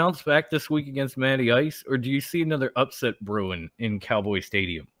Cowboys bounce back this week against Matty Ice, or do you see another upset brewing in Cowboy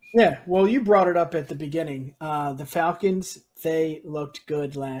Stadium? Yeah, well, you brought it up at the beginning. The Falcons, they looked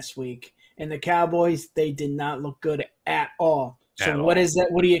good last week, and the Cowboys, they did not look good at all. So what is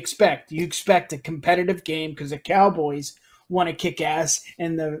that? What do you expect? You expect a competitive game because the Cowboys want to kick ass,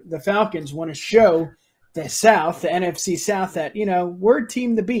 and the Falcons want to show the South, the NFC South, that, we're a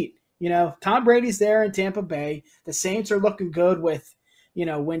team to beat. Tom Brady's there in Tampa Bay. The Saints are looking good with,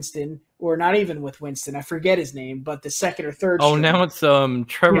 Winston, or not even with Winston. I forget his name, but the second or third. Oh, now it's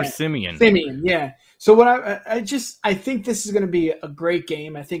Trevor Siemian. Siemian, yeah. So what I think this is going to be a great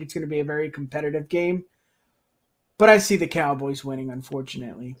game. I think it's going to be a very competitive game. But I see the Cowboys winning,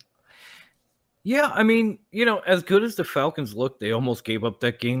 unfortunately. Yeah, I mean, as good as the Falcons looked, they almost gave up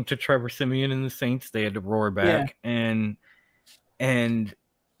that game to Trevor Siemian and the Saints. They had to roar back. Yeah. And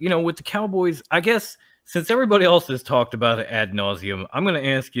with the Cowboys, I guess since everybody else has talked about it ad nauseum, I'm going to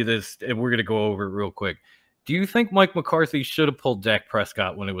ask you this, and we're going to go over it real quick. Do you think Mike McCarthy should have pulled Dak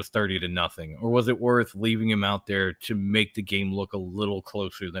Prescott when it was 30-0, or was it worth leaving him out there to make the game look a little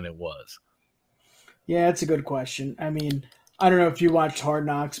closer than it was? Yeah, that's a good question. I mean, I don't know if you watched Hard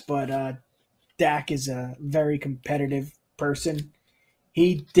Knocks, but Dak is a very competitive person.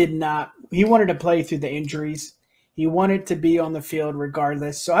 He wanted to play through the injuries. He wanted to be on the field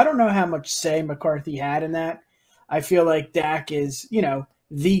regardless. So I don't know how much say McCarthy had in that. I feel like Dak is,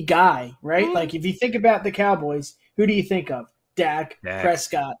 the guy, right? Like if you think about the Cowboys, who do you think of? Dak.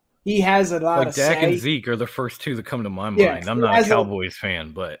 Prescott. He has a lot of Dak say. Dak and Zeke are the first two that come to my mind. I'm not a Cowboys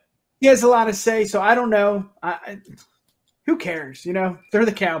fan, but he has a lot of say. So I don't know. Who cares? They're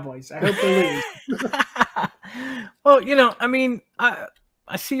the Cowboys. I hope they lose. Well, I mean,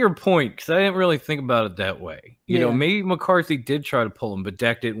 I see your point because I didn't really think about it that way. Maybe McCarthy did try to pull him, but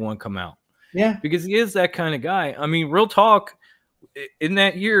Dak didn't want to come out. Yeah. Because he is that kind of guy. I mean, real talk, in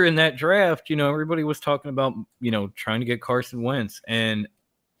that year, in that draft, everybody was talking about, trying to get Carson Wentz. And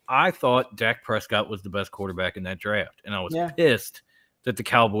I thought Dak Prescott was the best quarterback in that draft. And I was pissed that the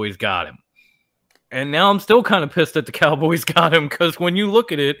Cowboys got him. And now I'm still kind of pissed that the Cowboys got him because when you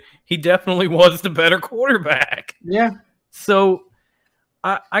look at it, he definitely was the better quarterback. Yeah. So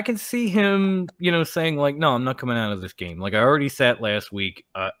I can see him, saying like, no, I'm not coming out of this game. Like I already sat last week.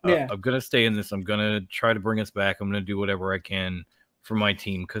 I'm going to stay in this. I'm going to try to bring us back. I'm going to do whatever I can for my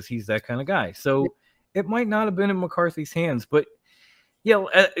team because he's that kind of guy. So it might not have been in McCarthy's hands. But,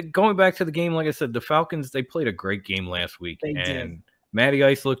 going back to the game, like I said, the Falcons, they played a great game last week. They did. Matty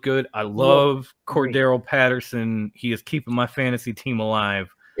Ice looked good. I love Cordero Patterson. He is keeping my fantasy team alive.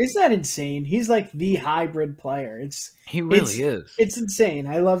 Isn't that insane? He's like the hybrid player. He really is. It's insane.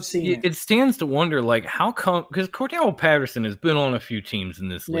 I love seeing it. It stands to wonder, like, how come – because Cordero Patterson has been on a few teams in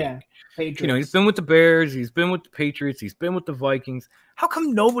this league. Yeah, Patriots. He's been with the Bears. He's been with the Patriots. He's been with the Vikings. How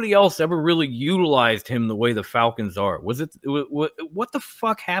come nobody else ever really utilized him the way the Falcons are? What the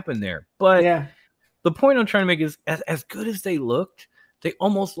fuck happened there? But the point I'm trying to make is as good as they looked, they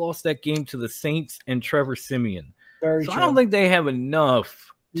almost lost that game to the Saints and Trevor Siemian. Very true. I don't think they have enough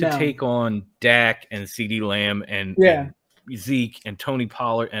to take on Dak and CeeDee Lamb and Zeke and Tony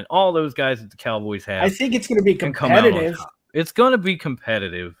Pollard and all those guys that the Cowboys have. I think it's going to be can come out on competitive. top. It's going to be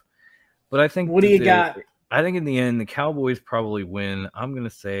competitive, but I think What do you got? I think in the end the Cowboys probably win. I'm going to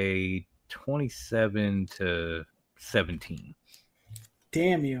say 27-17.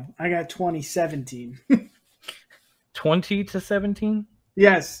 Damn you! I got 2017. 20-17.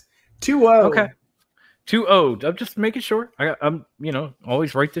 Yes, 2-0. Okay. 2-0. I'm just making sure. I'm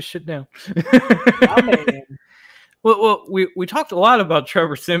always write this shit down. Well, we talked a lot about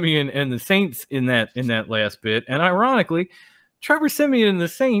Trevor Siemian and the Saints in that last bit, and ironically, Trevor Siemian and the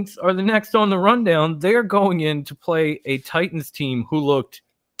Saints are the next on the rundown. They're going in to play a Titans team who looked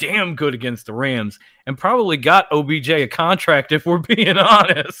damn good against the Rams and probably got OBJ a contract if we're being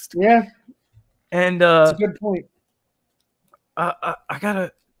honest. Yeah, and that's a good point.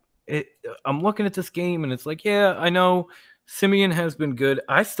 I'm looking at this game and it's like, yeah, I know Siemian has been good.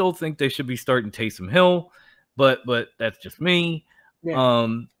 I still think they should be starting Taysom Hill, but that's just me. Yeah.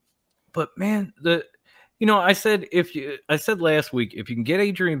 But man, I said last week, if you can get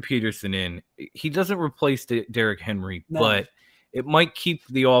Adrian Peterson in, he doesn't replace Derrick Henry, but it might keep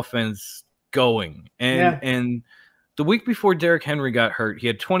the offense going. And the week before Derrick Henry got hurt, he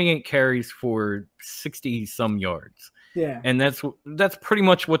had 28 carries for 60 some yards. Yeah. And that's pretty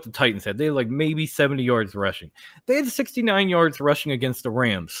much what the Titans had. They had like maybe 70 yards rushing. They had 69 yards rushing against the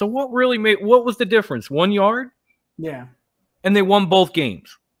Rams. So what was the difference? 1 yard? Yeah. And they won both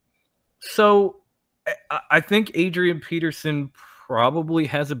games. So I think Adrian Peterson probably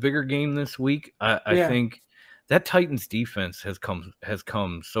has a bigger game this week. I think that Titans defense has come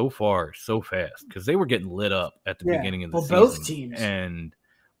so far so fast because they were getting lit up at the beginning of the season. Both teams.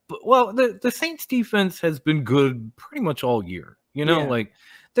 The Saints defense has been good pretty much all year. Like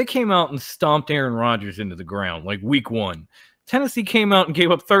they came out and stomped Aaron Rodgers into the ground like week 1. Tennessee came out and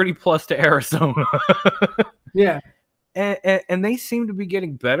gave up 30 plus to Arizona. Yeah. And they seem to be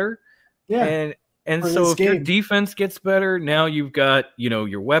getting better. Yeah. And so if your defense gets better, now you've got,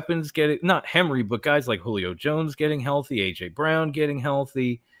 your weapons getting, not Henry, but guys like Julio Jones getting healthy, A.J. Brown getting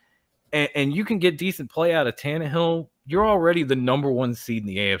healthy, and you can get decent play out of Tannehill. You're already the number 1 seed in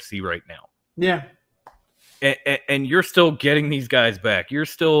the AFC right now. Yeah. And you're still getting these guys back. You're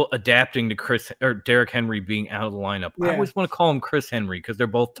still adapting to Derrick Henry being out of the lineup. Yeah. I always want to call him Chris Henry because they're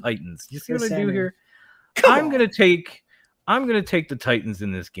both Titans. You see what I do here? I'm gonna take the Titans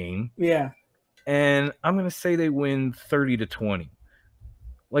in this game. Yeah. And I'm going to say they win 30-20.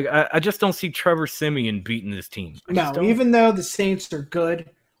 Like, I just don't see Trevor Siemian beating this team. Even though the Saints are good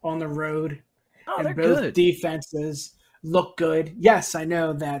on the road and both good. Defenses look good. Yes, I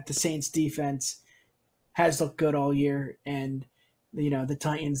know that the Saints defense has looked good all year, and, the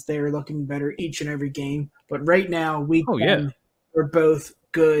Titans, they're looking better each and every game. But right now, week 1, we're both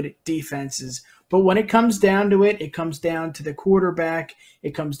good defenses. But when it comes down to it, it comes down to the quarterback.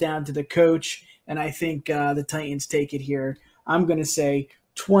 It comes down to the coach. And I think the Titans take it here. I'm going to say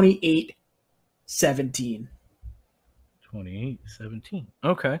 28-17. 28-17.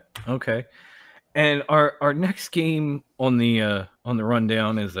 Okay. And our next game on the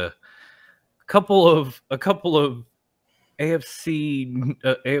rundown is a couple of AFC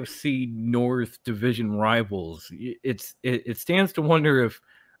North division rivals. It stands to wonder if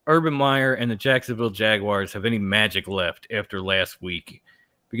Urban Meyer and the Jacksonville Jaguars have any magic left after last week,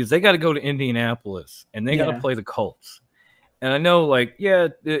 because they got to go to Indianapolis and they got to play the Colts. And I know,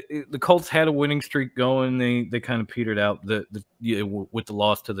 the Colts had a winning streak going. They kind of petered out with the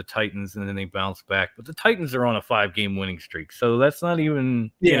loss to the Titans, and then they bounced back. But the Titans are on a 5-game winning streak, so that's not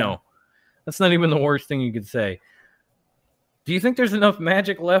even that's not even the worst thing you could say. Do you think there's enough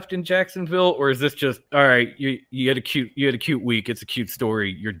magic left in Jacksonville, or is this just all right? You had a cute week. It's a cute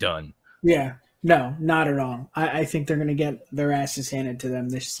story. You're done. Yeah. No, not at all. I think they're going to get their asses handed to them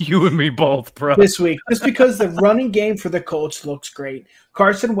this. You and me both, bro. This week, just because the running game for the Colts looks great.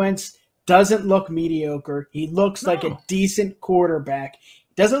 Carson Wentz doesn't look mediocre. He looks like a decent quarterback.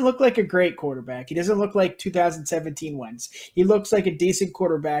 Doesn't look like a great quarterback. He doesn't look like 2017 Wentz. He looks like a decent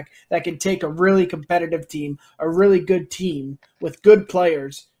quarterback that can take a really competitive team, a really good team with good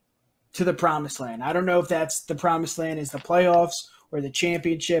players to the promised land. I don't know if that's the promised land is the playoffs or the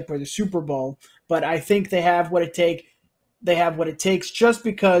championship or the Super Bowl, but I think they have what it takes just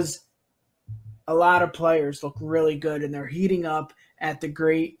because a lot of players look really good and they're heating up at a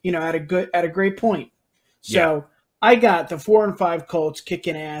great point. So I got the 4-5 Colts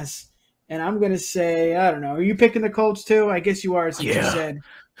kicking ass, and I'm gonna say, I don't know. Are you picking the Colts too? I guess you are, since you said.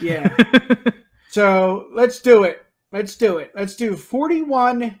 Yeah. So let's do it. Let's do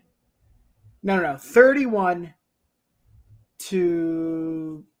 31-9.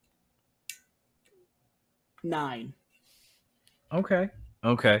 Okay.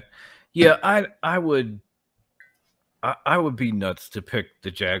 Yeah, I would be nuts to pick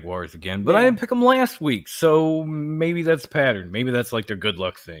the Jaguars again, but I didn't pick them last week, so maybe that's a pattern. Maybe that's like their good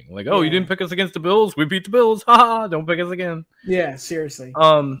luck thing. Like, oh, you didn't pick us against the Bills? We beat the Bills. Ha! Don't pick us again. Yeah, seriously.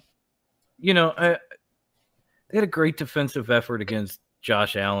 They had a great defensive effort against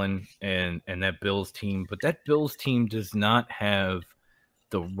Josh Allen and that Bills team, but that Bills team does not have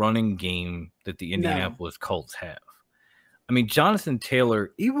the running game that the Indianapolis Colts have. I mean, Jonathan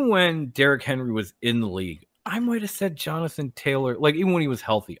Taylor, even when Derrick Henry was in the league, I might have said Jonathan Taylor, like even when he was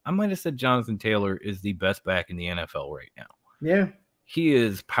healthy, I might have said Jonathan Taylor is the best back in the NFL right now. Yeah. He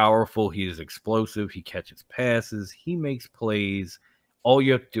is powerful. He is explosive. He catches passes. He makes plays. All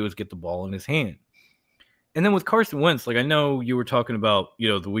you have to do is get the ball in his hand. And then with Carson Wentz, like I know you were talking about,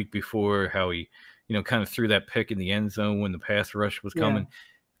 the week before how he, kind of threw that pick in the end zone when the pass rush was coming.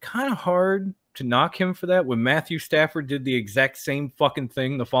 Kind of hard to knock him for that when Matthew Stafford did the exact same fucking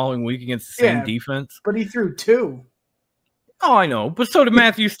thing the following week against the same defense. But he threw 2. Oh, I know. But so did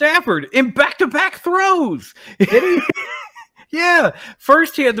Matthew Stafford in back-to-back throws. Did he? Yeah.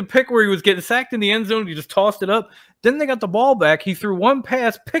 First, he had the pick where he was getting sacked in the end zone. He just tossed it up. Then they got the ball back. He threw one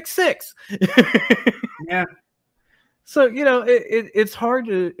pass, pick 6. Yeah. So, it's hard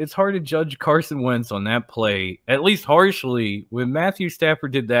to judge Carson Wentz on that play, at least harshly, when Matthew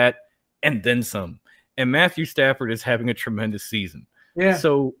Stafford did that and then some. And Matthew Stafford is having a tremendous season. Yeah.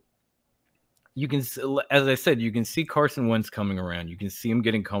 So you can, as I said, you can see Carson Wentz coming around. You can see him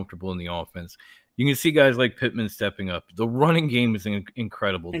getting comfortable in the offense. You can see guys like Pittman stepping up. The running game is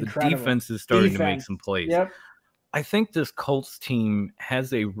incredible. The defense is starting to make some plays. Yep. I think this Colts team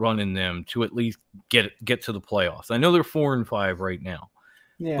has a run in them to at least get to the playoffs. I know they're 4-5 right now,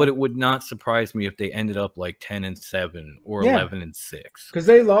 but it would not surprise me if they ended up like 10-7 or 11-6. Because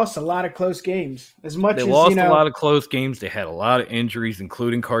they lost a lot of close games. They lost a lot of close games. They had a lot of injuries,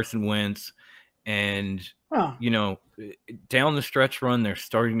 including Carson Wentz, and down the stretch run, they're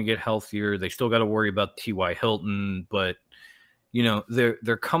starting to get healthier. They still got to worry about T.Y. Hilton, but.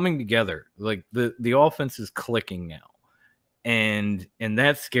 They're coming together. Like the offense is clicking now. And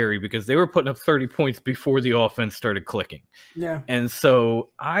that's scary because they were putting up 30 points before the offense started clicking. Yeah. And so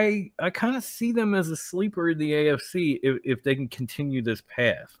I kind of see them as a sleeper in the AFC if they can continue this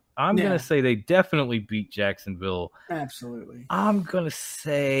path. I'm going to say they definitely beat Jacksonville. Absolutely. I'm going to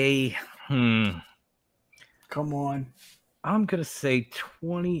say Come on. I'm going to say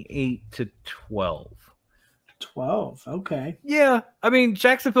 28-12. 12. Okay. Yeah, I mean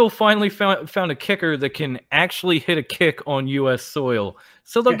Jacksonville finally found a kicker that can actually hit a kick on U.S. soil,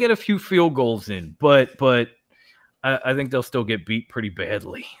 so they'll get a few field goals in. But I think they'll still get beat pretty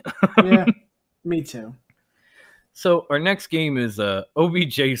badly. Yeah, me too. So our next game is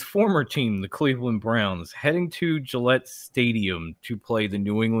OBJ's former team, the Cleveland Browns, heading to Gillette Stadium to play the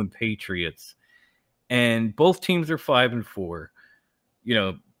New England Patriots, and both teams are 5-4.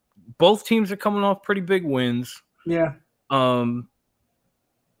 Both teams are coming off pretty big wins. Yeah. But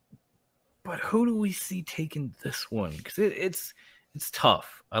who do we see taking this one? Because it's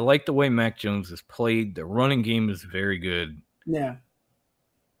tough. I like the way Mac Jones has played. The running game is very good. Yeah.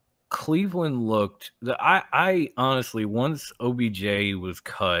 Cleveland looked. I honestly, once OBJ was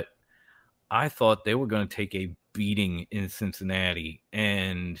cut, I thought they were going to take a beating in Cincinnati,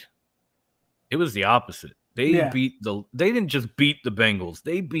 and it was the opposite. They didn't just beat the Bengals.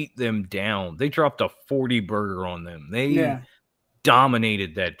 They beat them down. They dropped a 40 burger on them. They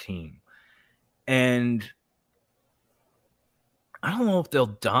dominated that team. And I don't know if they'll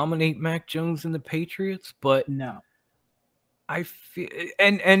dominate Mac Jones and the Patriots, but no. I feel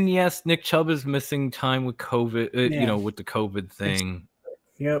and yes, Nick Chubb is missing time with COVID, with the COVID thing.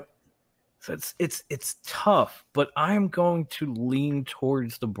 Yep. So it's tough, but I'm going to lean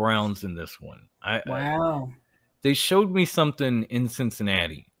towards the Browns in this one. Wow. They showed me something in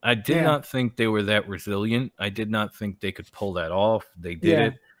Cincinnati. I did not think they were that resilient. I did not think they could pull that off. They did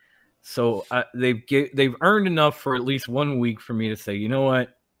it. So they've earned enough for at least 1 week for me to say, you know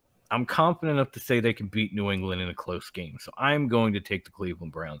what? I'm confident enough to say they can beat New England in a close game. So I'm going to take the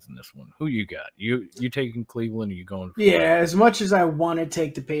Cleveland Browns in this one. Who you got? You taking Cleveland or you going for as much as I want to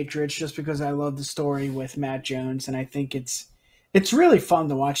take the Patriots just because I love the story with Matt Jones, and I think it's really fun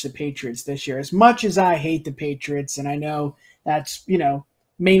to watch the Patriots this year. As much as I hate the Patriots, and I know that's,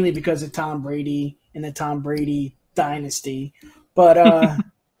 mainly because of Tom Brady and the Tom Brady dynasty. But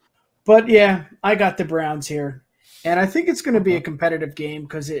but yeah, I got the Browns here. And I think it's going to be a competitive game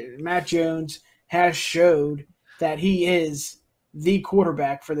because Matt Jones has showed that he is the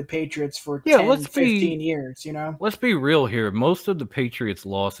quarterback for the Patriots for 15 years, Let's be real here. Most of the Patriots'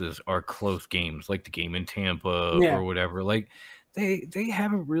 losses are close games, like the game in Tampa or whatever. Like, they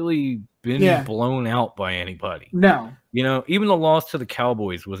haven't really been blown out by anybody. No. Even the loss to the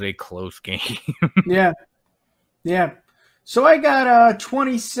Cowboys was a close game. Yeah. So I got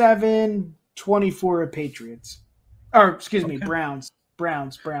 27-24 Patriots. Or, excuse me, Browns.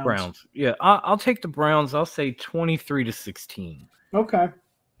 Browns. Yeah, I'll take the Browns. I'll say 23-16. Okay.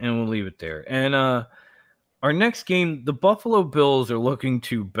 And we'll leave it there. And our next game, the Buffalo Bills are looking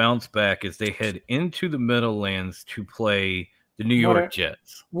to bounce back as they head into the Meadowlands to play the New York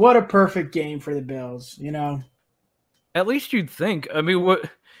Jets. What a perfect game for the Bills, At least you'd think. I mean,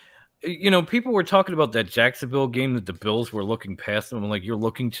 people were talking about that Jacksonville game that the Bills were looking past them. I'm like, you're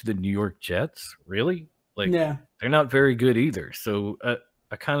looking to the New York Jets? Really? They're not very good either. So I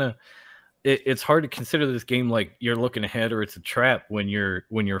kind of, it's hard to consider this game like you're looking ahead or it's a trap when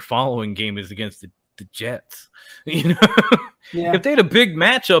your following game is against the Jets. If they had a big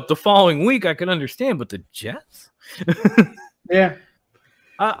matchup the following week, I could understand, but the Jets? Yeah.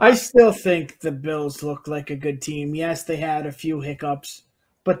 I still think the Bills look like a good team. Yes, they had a few hiccups,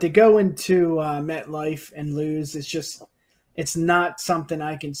 but to go into MetLife and lose, it's not something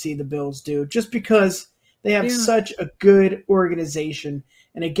I can see the Bills do just because they have such a good organization.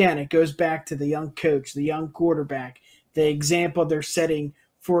 And again, it goes back to the young coach, the young quarterback, the example they're setting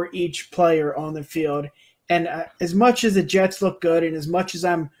for each player on the field. And as much as the Jets look good and as much as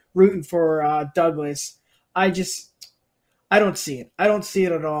I'm rooting for Douglas, I don't see it. I don't see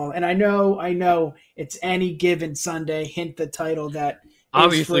it at all. And I know it's any given Sunday, hint the title that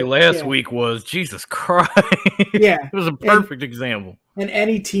obviously last week was Jesus Christ. Yeah. It was a perfect example. And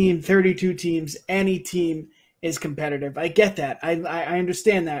any team, 32 teams, any team is competitive. I get that. I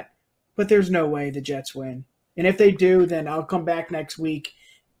understand that. But there's no way the Jets win. And if they do, then I'll come back next week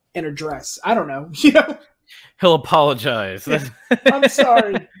and address. I don't know. He'll apologize. I'm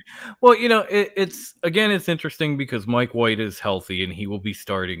sorry. Well, it's interesting because Mike White is healthy and he will be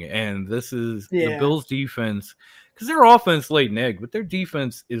starting. And this is the Bills' defense, because their offense laid an egg, but their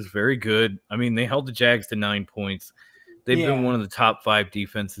defense is very good. I mean, they held the Jags to 9 points. They've been one of the top 5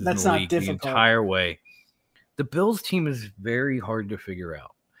 defenses in the league the entire way. The Bills team is very hard to figure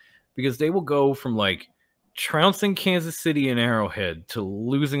out because they will go from trouncing Kansas City and Arrowhead to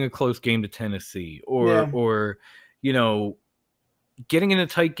losing a close game to Tennessee or getting in a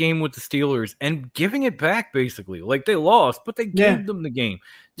tight game with the Steelers and giving it back basically. They lost, but they gave them the game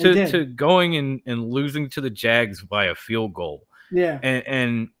to going and losing to the Jags by a field goal. Yeah.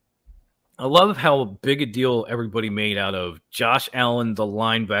 And I love how big a deal everybody made out of Josh Allen, the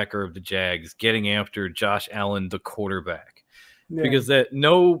linebacker of the Jags, getting after Josh Allen, the quarterback. Yeah. Because that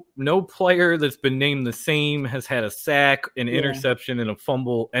no player that's been named the same has had a sack, an interception, and a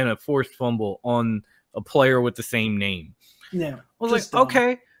fumble and a forced fumble on a player with the same name. Yeah. I was like,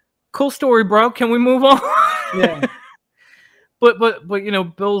 okay, cool story, bro. Can we move on? Yeah. But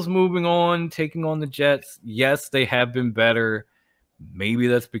Bills moving on, taking on the Jets. Yes, they have been better. Maybe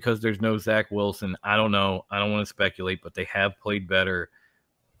that's because there's no Zach Wilson. I don't know. I don't want to speculate, but they have played better.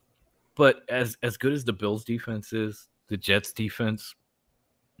 But as good as the Bills defense is, the Jets defense,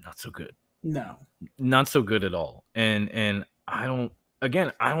 not so good. No. Not so good at all. And I don't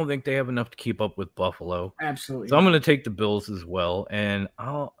think they have enough to keep up with Buffalo. Absolutely. So I'm going to take the Bills as well. And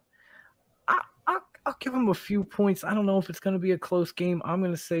I'll give them a few points. I don't know if it's going to be a close game. I'm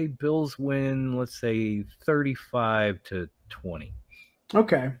going to say Bills win, let's say 35-20.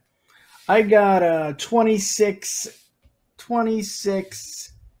 Okay. I got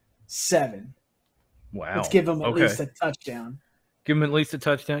 26-7. Wow. Let's give him at least a touchdown. Give him at least a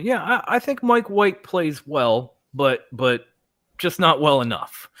touchdown. Yeah, I think Mike White plays well, but just not well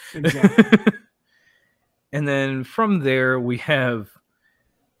enough. Exactly. And then from there we have,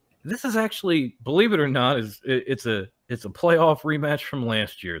 this is actually, believe it or not, it's a playoff rematch from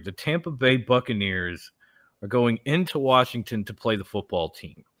last year. The Tampa Bay Buccaneers are going into Washington to play the football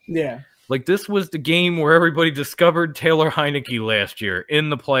team. Yeah. This was the game where everybody discovered Taylor Heineke last year in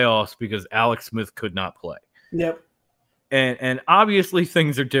the playoffs because Alex Smith could not play. Yep. And obviously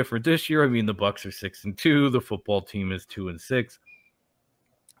things are different this year. I mean, the Bucs are 6-2. The football team is 2-6.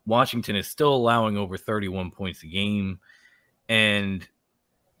 Washington is still allowing over 31 points a game and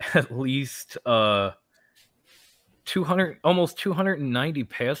at least 200, almost 290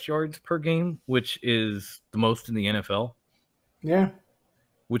 pass yards per game, which is the most in the NFL. Yeah.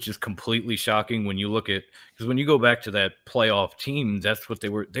 Which is completely shocking when you look at, because when you go back to that playoff team, that's what they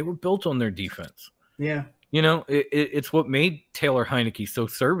were built on their defense. Yeah. It's what made Taylor Heineke so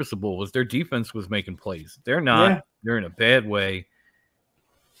serviceable was their defense was making plays. They're not. Yeah. They're in a bad way.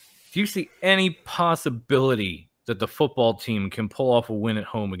 Do you see any possibility that the football team can pull off a win at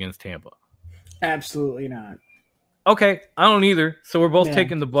home against Tampa? Absolutely not. Okay, I don't either. So we're both Yeah.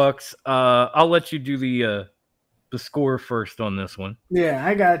 taking the Bucks. I'll let you do the score first on this one. Yeah,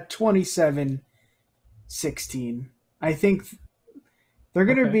 I got 27-16. I think they're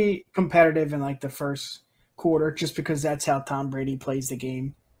going to Okay. be competitive in like the first quarter just because that's how Tom Brady plays the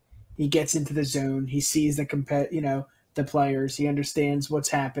game. He gets into the zone, he sees the players, he understands what's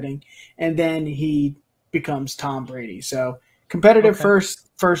happening, and then he becomes Tom Brady. So competitive Okay.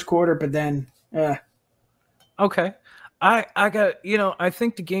 first quarter, but then Okay. I got, I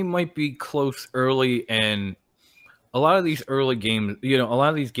think the game might be close early, and a lot of these early games, a lot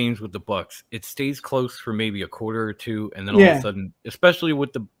of these games with the Bucks, it stays close for maybe a quarter or two, and then all of a yeah, sudden, especially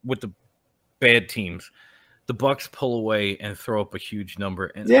with the bad teams, the Bucks pull away and throw up a huge number,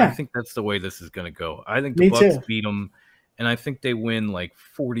 and I yeah, think that's the way this is going to go. I think the me Bucks too. beat them, and I think they win like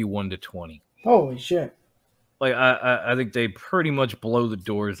 41-20. Holy shit. Like I think they pretty much blow the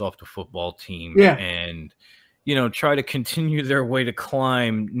doors off the football team, Yeah, and try to continue their way to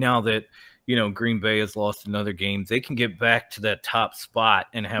climb now that Green Bay has lost another game. They can get back to that top spot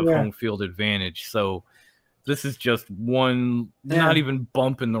and have yeah, home field advantage. So this is just one, yeah, not even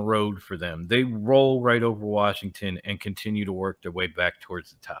bump in the road for them. They roll right over Washington and continue to work their way back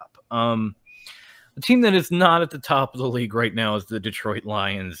towards the top. The team that is not at the top of the league right now is the Detroit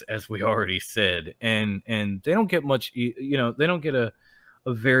Lions, as we already said, and they don't get much. They don't get a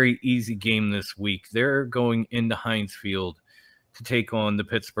very easy game this week. They're going into Heinz Field to take on the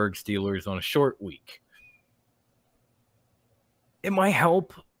Pittsburgh Steelers on a short week. It might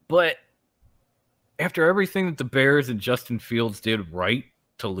help, but after everything that the Bears and Justin Fields did right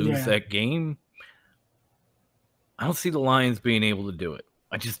to lose that game, I don't see the Lions being able to do it.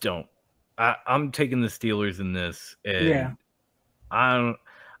 I just don't. I'm taking the Steelers in this, and I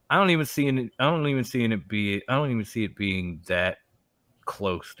don't even see it being that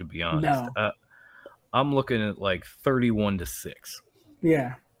close, to be honest. no, I'm looking at like 31-6.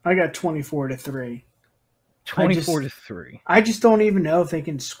 yeah. I got 24-3. 24-3. I just don't even know if they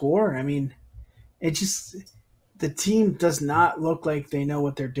can score. I mean, the team does not look like they know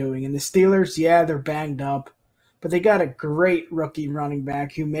what they're doing. And the Steelers, yeah, they're banged up, but they got a great rookie running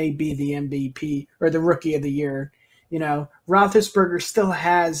back who may be the MVP or the rookie of the year. Roethlisberger still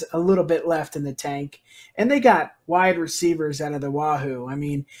has a little bit left in the tank, and they got wide receivers out of the wahoo. I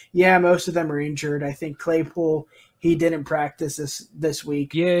mean, yeah, most of them are injured. I think Claypool, he didn't practice this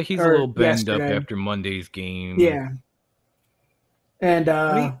week. Yeah, he's a little banged up after Monday's game. Yeah. And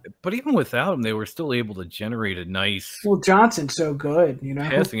but even without him, they were still able to generate a nice Johnson's so good,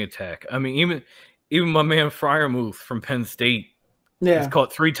 passing attack. I mean, even my man Freiermuth from Penn State has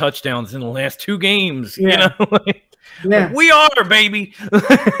caught 3 touchdowns in the last 2 games. Yeah. Like, we are, baby.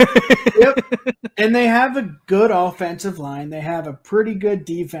 Yep. And they have a good offensive line. They have a pretty good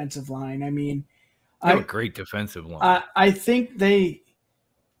defensive line. I mean, they have a great defensive line. I think they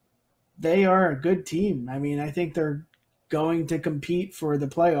are a good team. I mean, I think they're going to compete for the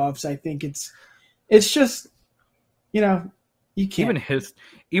playoffs. I think it's just, you can't.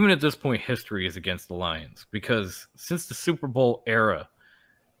 Even at this point, history is against the Lions, because since the Super Bowl era,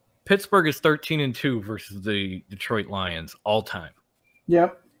 Pittsburgh is 13-2 versus the Detroit Lions all time.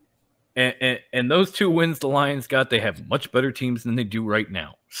 Yep. And those 2 wins the Lions got, they have much better teams than they do right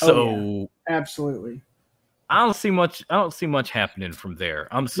now. So absolutely. I don't see much happening from there.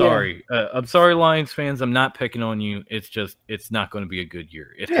 I'm sorry. I'm sorry, Lions fans. I'm not picking on you. It's just, it's not going to be a good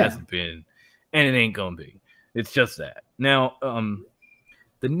year. It hasn't been, and it ain't going to be. It's just that. Now,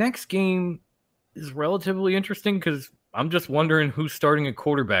 the next game is relatively interesting because I'm just wondering who's starting a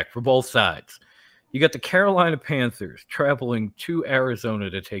quarterback for both sides. You got the Carolina Panthers traveling to Arizona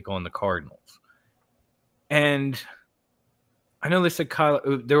to take on the Cardinals. And I know they said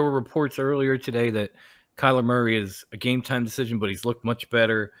there were reports earlier today that Kyler Murray is a game-time decision, but he's looked much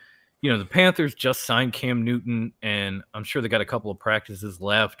better. The Panthers just signed Cam Newton, and I'm sure they got a couple of practices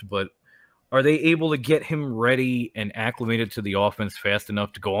left, but are they able to get him ready and acclimated to the offense fast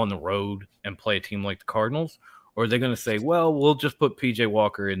enough to go on the road and play a team like the Cardinals? Or are they going to say, well, we'll just put P.J.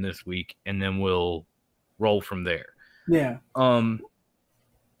 Walker in this week, and then we'll roll from there? Yeah. Go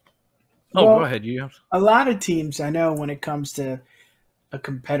ahead. A lot of teams, I know when it comes to a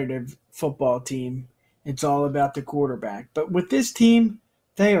competitive football team, it's all about the quarterback. But with this team,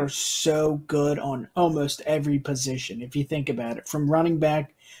 they are so good on almost every position, if you think about it, from running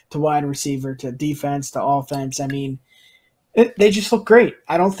back to wide receiver to defense to offense. I mean, they just look great.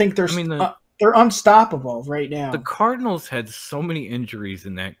 I don't think they're unstoppable right now. The Cardinals had so many injuries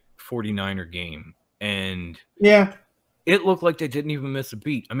in that 49er game, and it looked like they didn't even miss a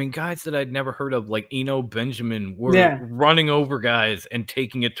beat. I mean, guys that I'd never heard of, like Eno Benjamin, were running over guys and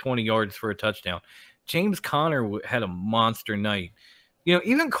taking it 20 yards for a touchdown. James Conner had a monster night.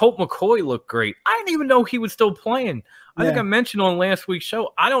 Even Colt McCoy looked great. I didn't even know he was still playing. I think I mentioned on last week's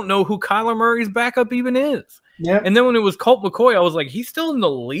show, I don't know who Kyler Murray's backup even is. Yeah. And then when it was Colt McCoy, I was like, he's still in the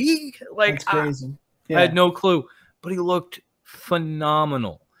league? Like, that's crazy. I had no clue. But he looked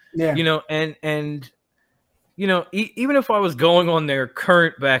phenomenal. Yeah. And even if I was going on their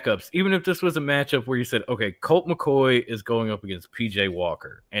current backups, even if this was a matchup where you said, okay, Colt McCoy is going up against PJ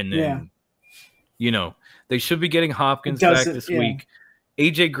Walker, and then, they should be getting Hopkins back this week.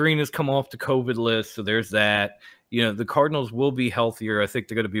 AJ Green has come off the COVID list, so there's that. The Cardinals will be healthier. I think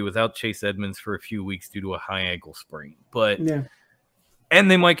they're going to be without Chase Edmonds for a few weeks due to a high ankle sprain. And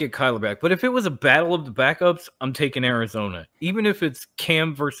they might get Kyler back. But if it was a battle of the backups, I'm taking Arizona. Even if it's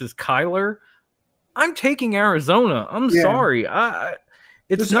Cam versus Kyler, I'm taking Arizona. I'm sorry.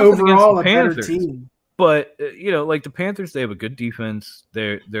 It's just nothing overall against the a better Panthers, team. but like the Panthers, they have a good defense.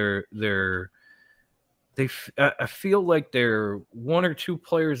 I feel like they're one or two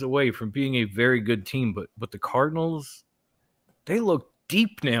players away from being a very good team. But the Cardinals, they look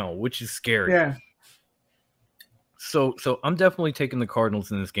deep now, which is scary. Yeah. So I'm definitely taking the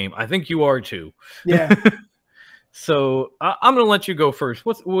Cardinals in this game. I think you are too. Yeah. So I'm going to let you go first.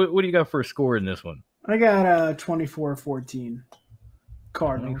 What do you got for a score in this one? I got 24-14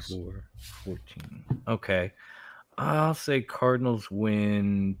 Cardinals. 24-14. Okay. I'll say Cardinals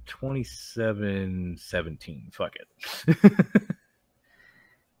win 27-17. Fuck it.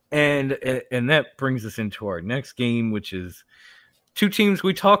 And that brings us into our next game, which is two teams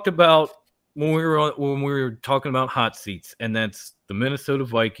we talked about when we were talking about hot seats, and that's the Minnesota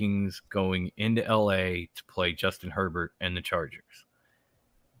Vikings going into LA to play Justin Herbert and the Chargers.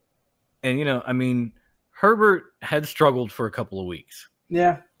 And Herbert had struggled for a couple of weeks.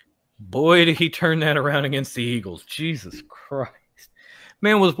 Yeah. Boy, did he turn that around against the Eagles. Jesus Christ.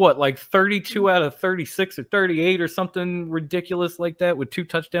 Man was like 32 out of 36 or 38 or something ridiculous like that with 2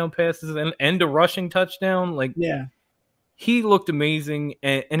 touchdown passes and a rushing touchdown. He looked amazing,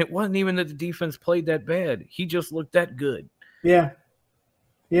 and it wasn't even that the defense played that bad. He just looked that good. Yeah.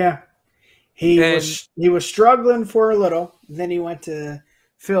 Yeah. He was struggling for a little. Then he went to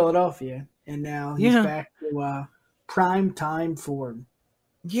Philadelphia, and now he's back to prime time form.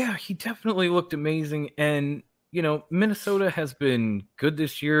 Yeah, he definitely looked amazing. And, Minnesota has been good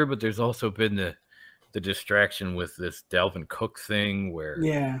this year, but there's also been the distraction with this Dalvin Cook thing where...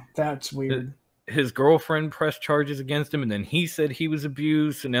 Yeah, that's weird. His girlfriend pressed charges against him, and then he said he was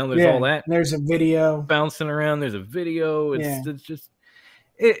abused, and now there's all that. There's a video bouncing around. There's a video. It's just...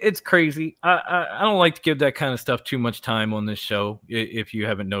 It's crazy. I don't like to give that kind of stuff too much time on this show, if you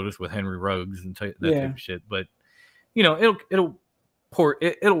haven't noticed with Henry Ruggs and that type of shit. But, it'll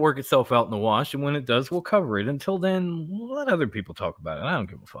work itself out in the wash, and when it does, we'll cover it. Until then, let other people talk about it. I don't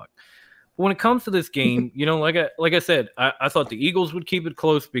give a fuck. But when it comes to this game, like I said, I thought the Eagles would keep it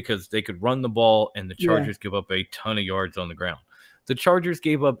close because they could run the ball, and the Chargers give up a ton of yards on the ground. The Chargers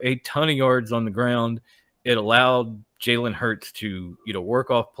gave up a ton of yards on the ground. It allowed Jalen Hurts to,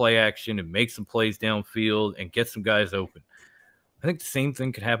 work off play action and make some plays downfield and get some guys open. I think the same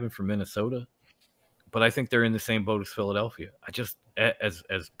thing could happen for Minnesota, but I think they're in the same boat as Philadelphia. I just, as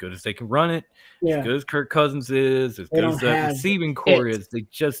good as they can run it, as good as Kirk Cousins is, as good as the receiving core is, they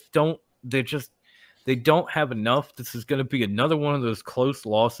don't have enough. This is going to be another one of those close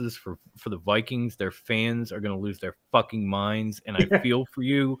losses for the Vikings. Their fans are going to lose their fucking minds, and I feel for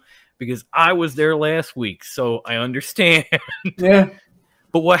you because I was there last week, so I understand. Yeah.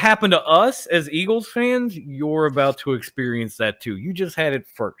 But what happened to us as Eagles fans, you're about to experience that too. You just had it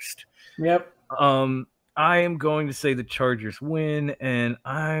first. Yep. I am going to say the Chargers win, and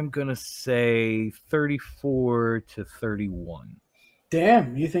I'm going to say 34-31.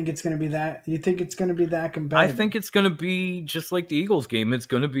 Damn, you think it's going to be that? You think it's going to be that competitive? I think it's going to be just like the Eagles game. It's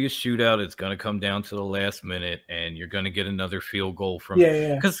going to be a shootout. It's going to come down to the last minute, and you're going to get another field goal from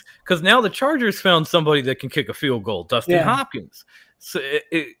because now the Chargers found somebody that can kick a field goal, Dustin Hopkins. So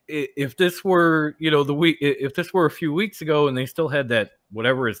if this were if this were a few weeks ago and they still had that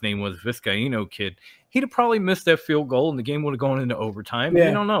whatever his name was Vizcaino kid, he'd have probably missed that field goal and the game would have gone into overtime. You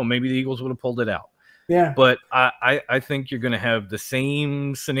don't know. Maybe the Eagles would have pulled it out. Yeah. But I think you're going to have the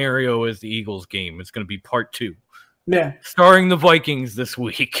same scenario as the Eagles game. It's going to be part 2. Yeah. Starring the Vikings this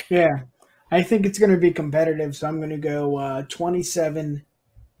week. Yeah. I think it's going to be competitive, so I'm going to go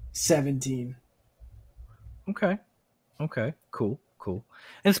 27-17. Okay. Cool.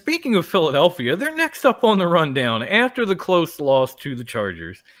 And speaking of Philadelphia, they're next up on the rundown. After the close loss to the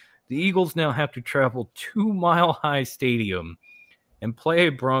Chargers, the Eagles now have to travel to Mile High Stadium and play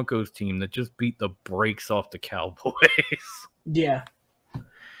a Broncos team that just beat the brakes off the Cowboys. Yeah.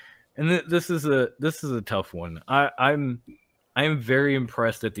 And this is a tough one. I am very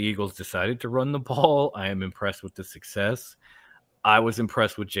impressed that the Eagles decided to run the ball. I am impressed with the success. I was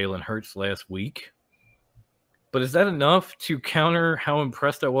impressed with Jalen Hurts last week. But is that enough to counter how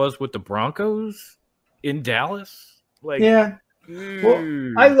impressed I was with the Broncos in Dallas? Like, yeah.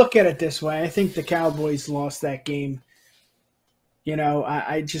 Well, I look at it this way. I think the Cowboys lost that game. You know,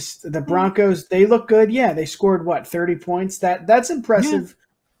 I just the Broncos, they look good. Yeah, they scored 30 points. That's impressive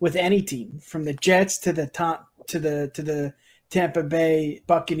with any team, from the Jets to the Tampa Bay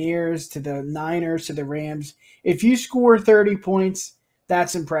Buccaneers to the Niners to the Rams. If you score 30 points,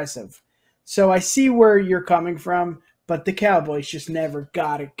 that's impressive. So I see where you're coming from, but the Cowboys just never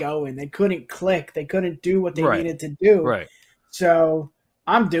got it going. They couldn't click. They couldn't do what they needed to do. Right. So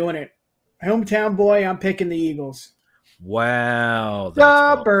I'm doing it. Hometown boy, I'm picking the Eagles. Wow.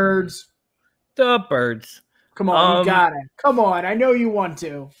 The Birds. The Birds. Come on, you got it. Come on. I know you want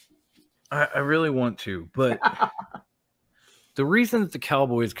to. I really want to, but the reason that the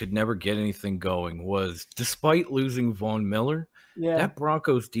Cowboys could never get anything going was, despite losing Von Miller, that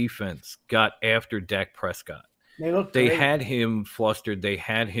Broncos defense got after Dak Prescott. They had him flustered. They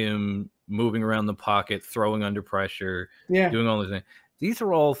had him moving around the pocket, throwing under pressure, doing all those things. These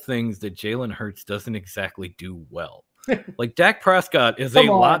are all things that Jalen Hurts doesn't exactly do well. Like, Dak Prescott is a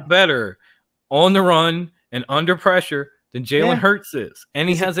lot better on the run and under pressure than Jalen Hurts is. And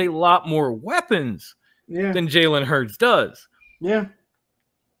he has a lot more weapons than Jalen Hurts does. Yeah.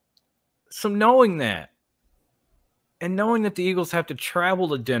 So knowing that, and knowing that the Eagles have to travel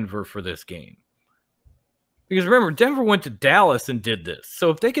to Denver for this game, because remember, Denver went to Dallas and did this. So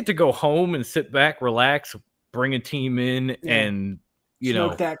if they get to go home and sit back, relax, bring a team in, and,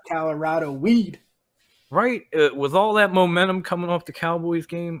 smoke that Colorado weed. Right? With all that momentum coming off the Cowboys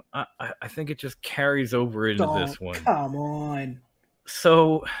game, I think it just carries over into this one. Come on.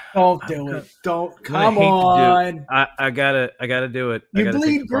 So don't do it. Don't come on. I gotta do it. You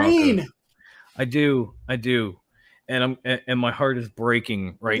bleed green. I do. And my heart is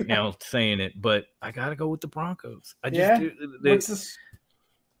breaking right now saying it, but I gotta go with the Broncos. I just do.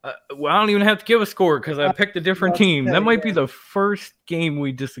 Well, I don't even have to give a score because I picked a different team. That might be the first game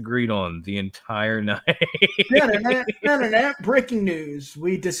we disagreed on the entire night. Breaking news.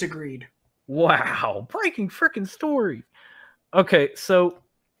 We disagreed. Wow. Breaking freaking story. Okay, so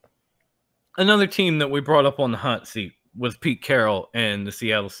another team that we brought up on the hot seat was Pete Carroll and the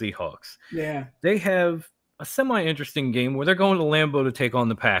Seattle Seahawks. Yeah. They have a semi-interesting game where they're going to Lambeau to take on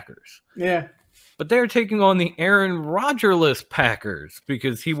the Packers. Yeah. But they're taking on the Aaron Rodgers-less Packers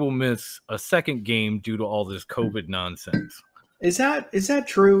because he will miss a second game due to all this COVID nonsense. Is that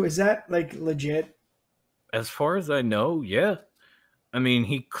true? Is that like legit? As far as I know, yeah. I mean,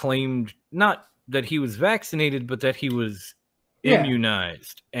 he claimed not that he was vaccinated, but that he was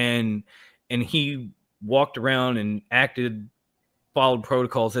immunized. And he walked around and followed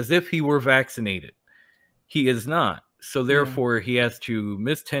protocols as if he were vaccinated. He is not. So therefore, he has to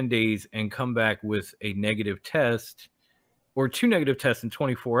miss 10 days and come back with a negative test or 2 negative tests in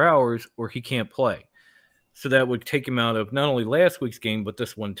 24 hours, or he can't play. So that would take him out of not only last week's game, but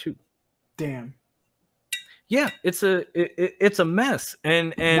this one too. Damn. Yeah, it's a mess.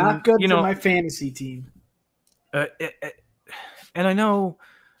 And not good for my fantasy team. And I know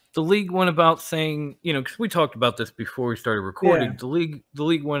the league went about saying, because we talked about this before we started recording, the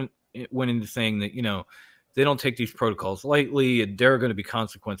league went into saying that, they don't take these protocols lightly, and there are going to be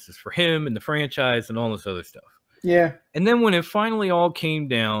consequences for him and the franchise and all this other stuff. Yeah. And then when it finally all came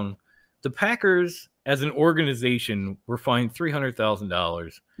down, the Packers, as an organization, were fined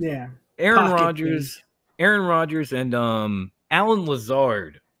 $300,000. Yeah. Aaron Rodgers and Alan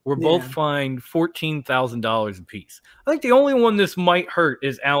Lazard were both fined $14,000 apiece. I think the only one this might hurt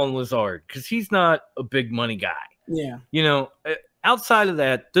is Alan Lazard because he's not a big money guy. Yeah. Outside of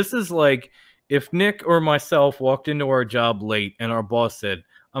that, this is like if Nick or myself walked into our job late and our boss said,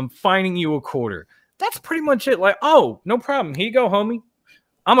 "I'm fining you $25," that's pretty much it. Like, oh, no problem. Here you go, homie.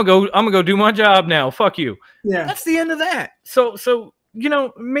 I'm gonna go do my job now. Fuck you. Yeah. That's the end of that. So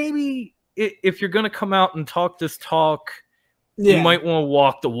maybe if you're gonna come out and talk this talk, you might want to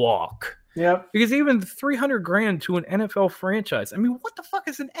walk the walk. Yep. Because even $300,000 to an NFL franchise. I mean, what the fuck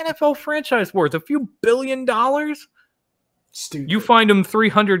is an NFL franchise worth? A few $1 billion? Stupid. You find them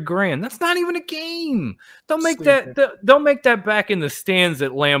 $300,000. That's not even a game. They'll make that back in the stands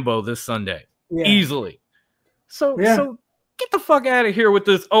at Lambeau this Sunday easily. So get the fuck out of here with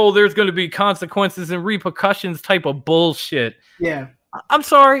this. Oh, there's going to be consequences and repercussions type of bullshit. Yeah, I'm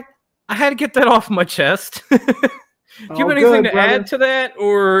sorry. I had to get that off my chest. Do you have anything to add to that,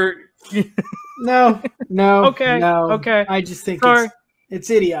 or no? Okay. No. Okay. I just think It's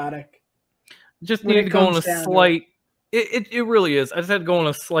idiotic. Just needed to go on a slight. It really is. I just had to go on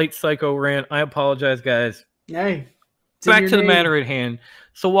a slight psycho rant. I apologize, guys. Hey. Back to the matter at hand.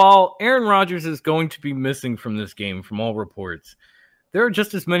 So while Aaron Rodgers is going to be missing from this game, from all reports, there are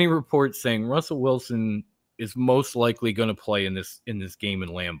just as many reports saying Russell Wilson is most likely going to play in this game in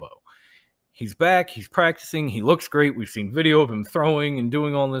Lambeau. He's back. He's practicing. He looks great. We've seen video of him throwing and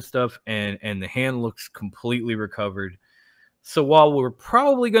doing all this stuff, and the hand looks completely recovered. So while we're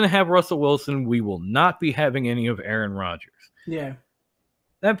probably going to have Russell Wilson, we will not be having any of Aaron Rodgers. Yeah.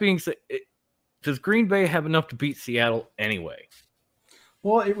 That being said, does Green Bay have enough to beat Seattle anyway?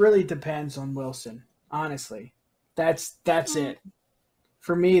 Well, it really depends on Wilson, honestly. That's it.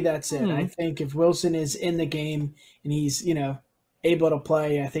 For me, that's it. I think if Wilson is in the game and he's, able to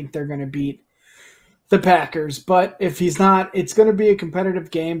play, I think they're going to beat the Packers. But if he's not, it's going to be a competitive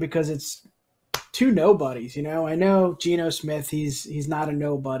game because it's two nobodies, I know Geno Smith, he's not a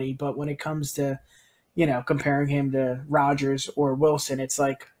nobody, but when it comes to, comparing him to Rodgers or Wilson, it's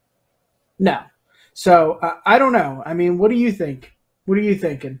like, no. So I don't know. I mean, what do you think? What are you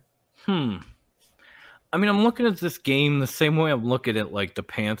thinking? I mean, I'm looking at this game the same way I'm looking at like the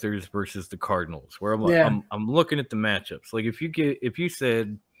Panthers versus the Cardinals, where I'm looking at the matchups. Like if you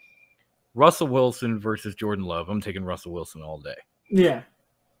said Russell Wilson versus Jordan Love, I'm taking Russell Wilson all day. Yeah.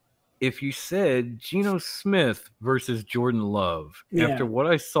 If you said Geno Smith versus Jordan Love, after what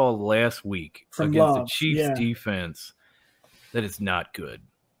I saw last week against the Chiefs defense, that is not good.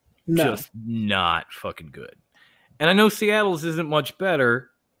 No. Just not fucking good. And I know Seattle's isn't much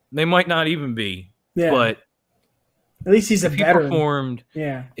better. They might not even be. Yeah. But at least he's a veteran.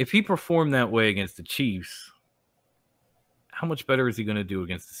 If he performed that way against the Chiefs, how much better is he going to do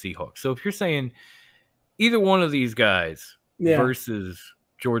against the Seahawks? So if you're saying either one of these guys versus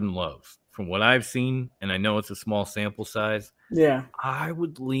Jordan Love, from what I've seen, and I know it's a small sample size, I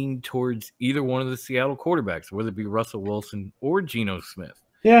would lean towards either one of the Seattle quarterbacks, whether it be Russell Wilson or Geno Smith.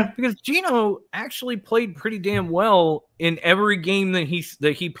 Yeah, because Geno actually played pretty damn well in every game that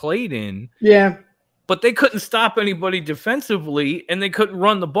he played in. Yeah, but they couldn't stop anybody defensively, and they couldn't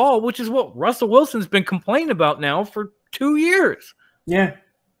run the ball, which is what Russell Wilson's been complaining about now for 2 years. Yeah.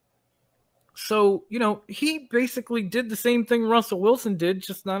 So, he basically did the same thing Russell Wilson did,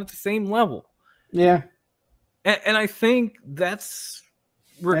 just not at the same level. Yeah. And I think that's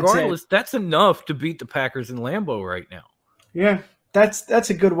enough to beat the Packers in Lambeau right now. Yeah. That's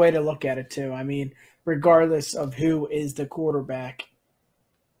a good way to look at it too. I mean, regardless of who is the quarterback,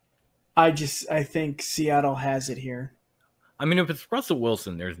 I think Seattle has it here. I mean, if it's Russell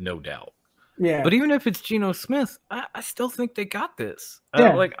Wilson, there's no doubt. Yeah. But even if it's Geno Smith, I still think they got this.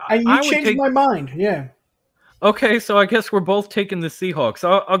 Yeah. You changed my mind. Yeah. Okay, so I guess we're both taking the Seahawks.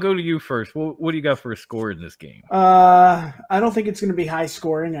 I'll go to you first. What do you got for a score in this game? I don't think it's going to be high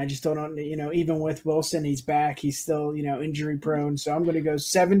scoring. I just don't, even with Wilson, he's back. He's still, injury prone. So I'm going to go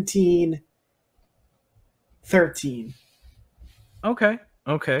 17-13. Okay.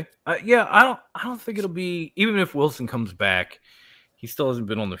 I don't think it'll be, even if Wilson comes back, he still hasn't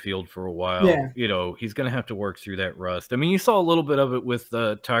been on the field for a while. Yeah. He's going to have to work through that rust. I mean, you saw a little bit of it with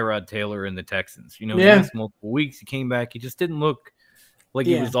Tyrod Taylor and the Texans. He missed multiple weeks. He came back. He just didn't look like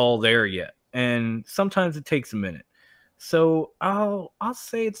he was all there yet. And sometimes it takes a minute. So I'll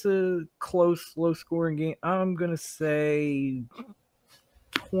say it's a close, low-scoring game. I'm going to say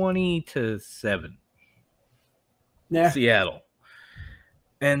 20-7. Yeah. Seattle.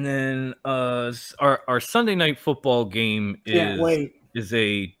 And then our Sunday night football game is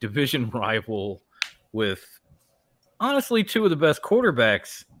a division rival with honestly two of the best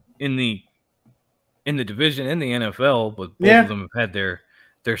quarterbacks in the division in the NFL, but both of them have had their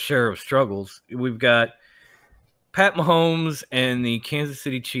share of struggles. We've got Pat Mahomes and the Kansas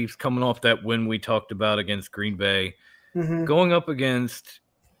City Chiefs coming off that win we talked about against Green Bay, going up against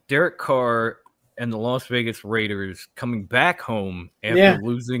Derek Carr and the Las Vegas Raiders coming back home after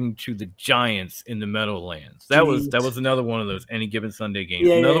losing to the Giants in the Meadowlands. That was another one of those any given Sunday games.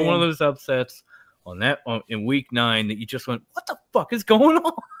 Another one of those upsets in week 9 that you just went, what the fuck is going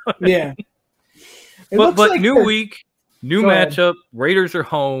on? Yeah. But like new week, new matchup. Raiders are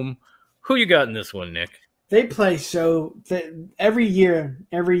home. Who you got in this one, Nick? They play every year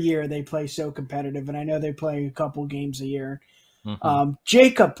they play so competitive, and I know they play a couple games a year.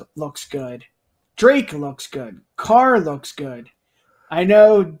 Jacob looks good. Drake looks good. Carr looks good. I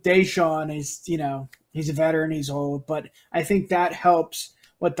know DeSean is, he's a veteran, he's old, but I think that helps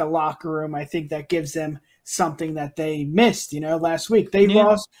with the locker room. I think that gives them something that they missed, last week. They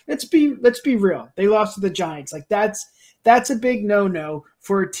lost. Let's be real. They lost to the Giants. Like that's a big no-no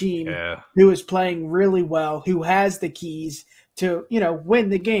for a team who is playing really well, who has the keys to win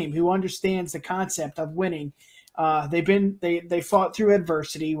the game, who understands the concept of winning. They fought through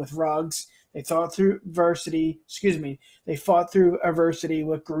adversity with Ruggs. They fought through adversity. Excuse me. They fought through adversity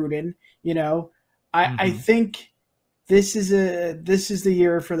with Gruden. I think this is the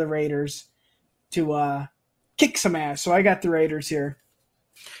year for the Raiders to kick some ass. So I got the Raiders here.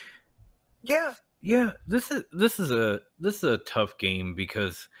 Yeah. This is a tough game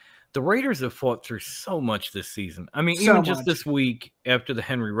because the Raiders have fought through so much this season. I mean, even just this week after the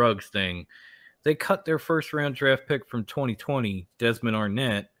Henry Ruggs thing, they cut their first-round draft pick from 2020, Desmond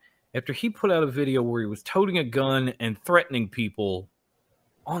Arnett, after he put out a video where he was toting a gun and threatening people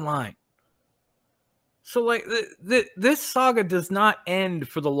online. So, like, this saga does not end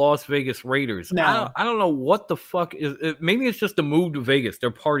for the Las Vegas Raiders. No. I don't know what the fuck is. Maybe it's just a move to Vegas.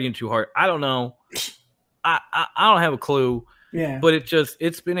 They're partying too hard. I don't know. I don't have a clue. Yeah. But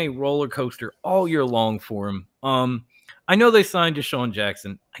it's been a roller coaster all year long for him. I know they signed DeSean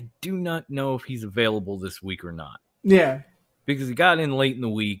Jacson. I do not know if he's available this week or not. Yeah. Because he got in late in the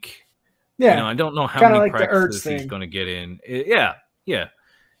week. Yeah. I don't know how Kinda many like practices he's going to get in. Yeah.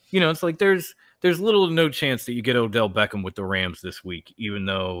 It's like there's little to no chance that you get Odell Beckham with the Rams this week, even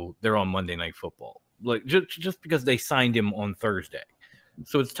though they're on Monday Night Football. Like just because they signed him on Thursday.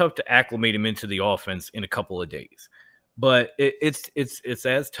 So it's tough to acclimate him into the offense in a couple of days. But it's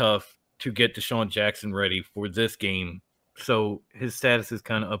as tough to get DeSean Jacson ready for this game. So his status is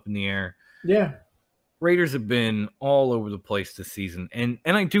kind of up in the air. Yeah. Raiders have been all over the place this season. And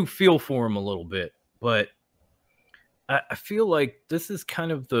I do feel for him a little bit. But I feel like this is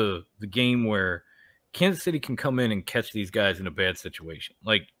kind of the game where Kansas City can come in and catch these guys in a bad situation.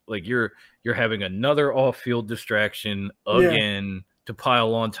 Like you're having another off-field distraction again to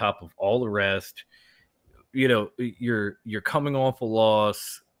pile on top of all the rest. You're coming off a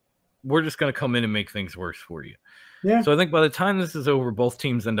loss. We're just going to come in and make things worse for you. Yeah. So I think by the time this is over, both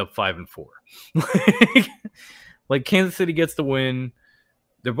teams end up 5-4. Like Kansas City gets the win.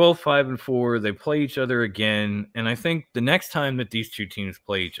 They're both 5-4. They play each other again. And I think the next time that these two teams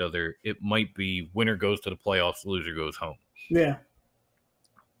play each other, it might be winner goes to the playoffs, loser goes home. Yeah.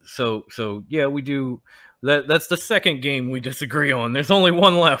 So yeah, we do. That's the second game we disagree on. There's only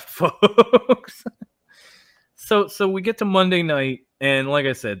one left, folks. So we get to Monday night, and like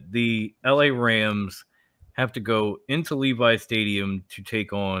I said, the LA Rams have to go into Levi Stadium to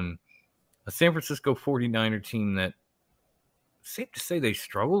take on a San Francisco 49er team that, safe to say, they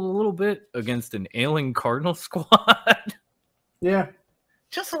struggled a little bit against an ailing Cardinals squad. Yeah.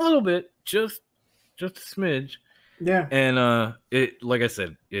 Just a little bit. Just a smidge. Yeah. And like I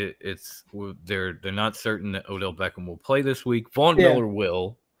said, they're not certain that Odell Beckham will play this week. Von Miller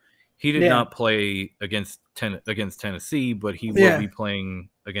will. He did not play against Tennessee, but he will be playing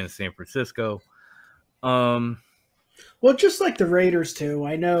against San Francisco. Well, just like the Raiders too.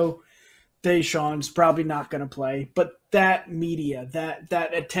 I know DeSean's probably not going to play, but that media,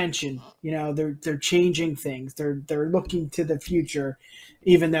 that attention, they're changing things. They're looking to the future,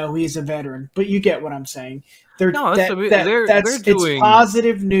 even though he's a veteran. But you get what I'm saying. It's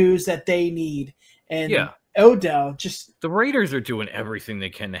positive news that they need. And Odell the Raiders are doing everything they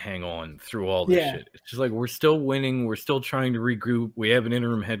can to hang on through all this shit. It's just like we're still winning. We're still trying to regroup. We have an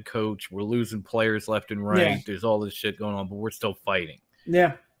interim head coach. We're losing players left and right. Yeah. There's all this shit going on, but we're still fighting.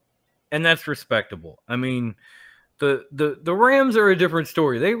 Yeah. And that's respectable. I mean, the Rams are a different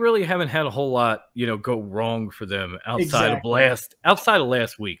story. They really haven't had a whole lot, go wrong for them outside of last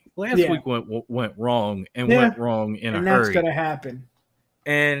week. Last week went wrong and went wrong in a hurry. And that's going to happen.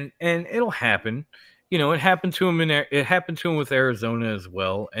 And it'll happen. It happened to him with Arizona as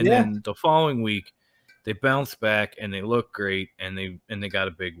well. And then the following week, they bounced back and they look great and they got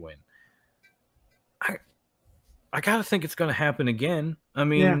a big win. I gotta think it's going to happen again. I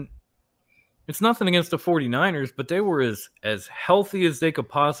mean, it's nothing against the 49ers, but they were as healthy as they could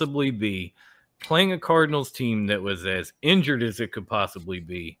possibly be, playing a Cardinals team that was as injured as it could possibly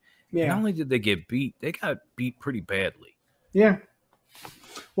be. Yeah. Not only did they get beat, they got beat pretty badly. Yeah.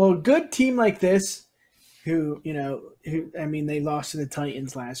 Well, a good team like this, who they lost to the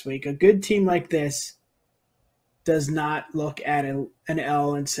Titans last week. A good team like this does not look at an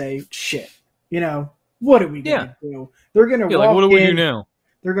L and say, shit, what are we going to do? They're going to walk what do we do now?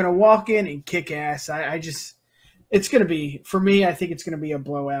 They're going to walk in and kick ass. It's going to be, for me, I think it's going to be a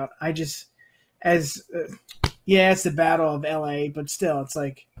blowout. It's the battle of LA, but still, it's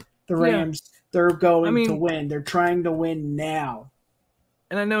like the Rams, they're going to win. They're trying to win now.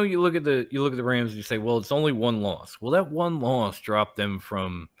 And I know you look at the Rams and you say, well, it's only one loss. Well, that one loss dropped them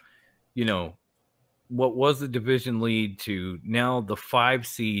from, what was the division lead to now the 5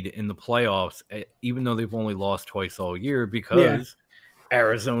 seed in the playoffs, even though they've only lost twice all year because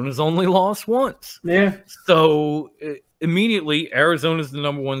Arizona's only lost once. Yeah. So immediately Arizona's the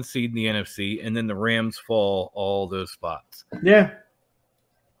number 1 seed in the NFC, and then the Rams fall all those spots. Yeah.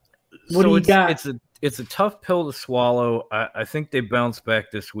 What do you got? It's a tough pill to swallow. I think they bounce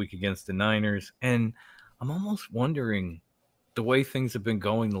back this week against the Niners, and I'm almost wondering the way things have been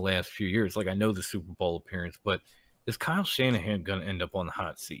going the last few years. Like, I know the Super Bowl appearance, but is Kyle Shanahan going to end up on the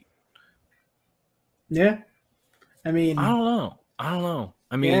hot seat? Yeah. I mean, I don't know.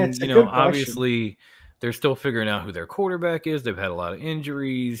 I mean, obviously they're still figuring out who their quarterback is. They've had a lot of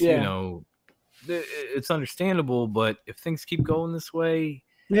injuries. Yeah. It's understandable, but if things keep going this way,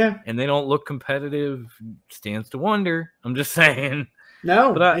 and they don't look competitive, stands to wonder. I'm just saying.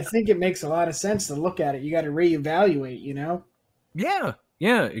 No, but I think it makes a lot of sense to look at it. You got to reevaluate, Yeah,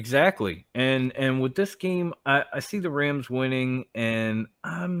 exactly. And with this game, I see the Rams winning, and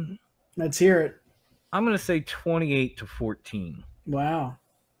let's hear it. I'm going to say 28-14. Wow.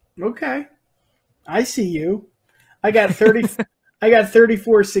 Okay. I see you. I got 30. I got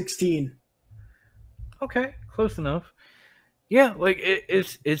 34-16. Okay, close enough. Yeah, like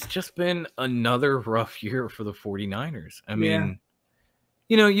it's just been another rough year for the 49ers. I mean,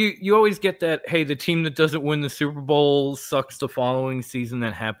 you always get that, hey, the team that doesn't win the Super Bowl sucks the following season.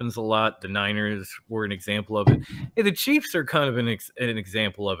 That happens a lot. The Niners were an example of it. Hey, the Chiefs are kind of an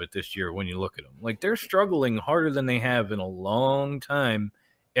example of it this year when you look at them. Like, they're struggling harder than they have in a long time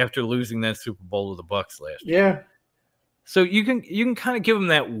after losing that Super Bowl to the Bucs last year. Yeah. So you can kind of give them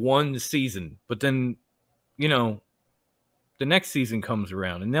that one season, but then, the next season comes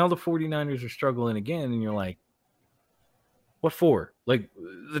around, and now the 49ers are struggling again, and you're like, what for? Like,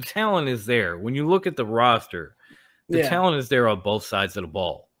 the talent is there. When you look at the roster, the talent is there on both sides of the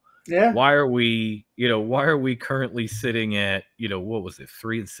ball. Yeah. Why are we currently sitting at, what was it,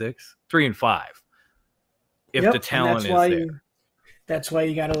 3-6? 3-5. If the talent is there. That's why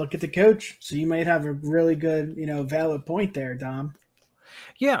you got to look at the coach. So you might have a really good, valid point there, Dom.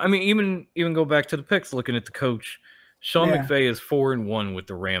 Yeah, I mean, even go back to the picks, looking at the coach. Sean McVay is 4-1 with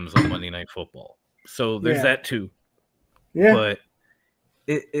the Rams on Monday Night Football. So there's that too. Yeah. But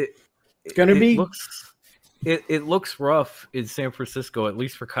it looks rough in San Francisco, at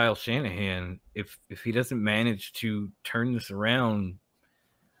least for Kyle Shanahan. If he doesn't manage to turn this around,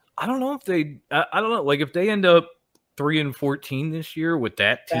 I don't know. Like, if they end up 3-14 this year with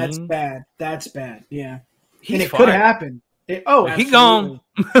that team, That's bad. Yeah. And it could happen. He gone.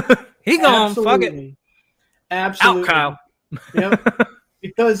 He gone. Fuck it. Absolutely. Out, Kyle. Yep.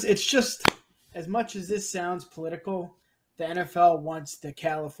 Because it's just, as much as this sounds political, the NFL wants the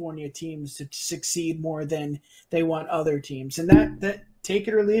California teams to succeed more than they want other teams. And that take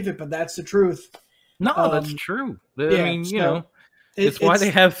it or leave it, but that's the truth. No, that's true. I mean, it's why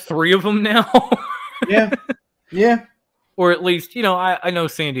they have 3 of them now. Yeah. Or at least, I know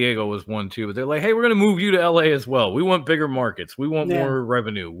San Diego was one too, but they're like, hey, we're going to move you to LA as well. We want bigger markets. We want more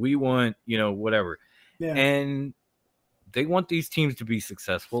revenue. We want, whatever. Yeah. And they want these teams to be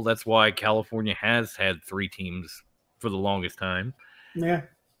successful. That's why California has had 3 teams for the longest time. Yeah.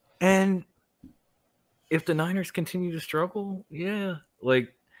 And if the Niners continue to struggle,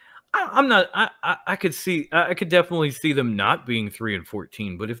 like, I could definitely see them not being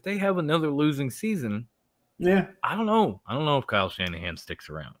 3-14, but if they have another losing season, I don't know. I don't know if Kyle Shanahan sticks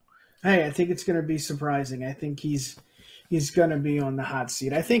around. Hey, I think it's going to be surprising. I think he's going to be on the hot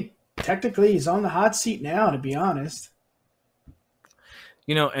seat. I think technically he's on the hot seat now, to be honest.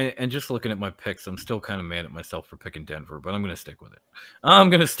 And just looking at my picks, I'm still kind of mad at myself for picking Denver, but I'm going to stick with it.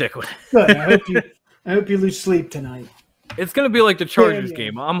 Good. I hope you lose sleep tonight. It's going to be like the Chargers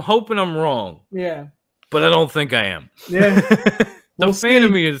game. I'm hoping I'm wrong. Yeah. But I don't think I am. Yeah. The fan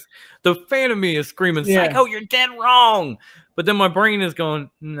of me is screaming, "Psycho, you're dead wrong." But then my brain is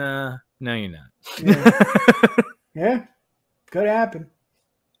going, "Nah, no, you're not." Yeah. Could happen.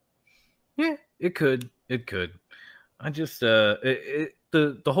 Yeah, it could. I just the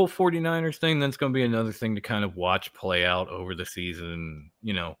whole 49ers thing, that's going to be another thing to kind of watch play out over the season.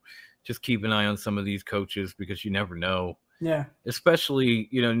 Just keep an eye on some of these coaches, because you never know. Yeah. Especially,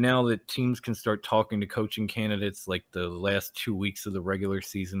 now that teams can start talking to coaching candidates like the last 2 weeks of the regular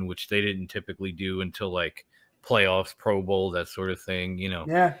season, which they didn't typically do until like playoffs, Pro Bowl, that sort of thing,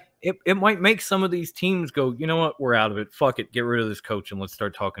 Yeah. It might make some of these teams go, you know what, we're out of it. Fuck it. Get rid of this coach and let's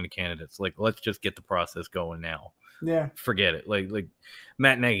start talking to candidates. Like, let's just get the process going now. Yeah. Forget it. Like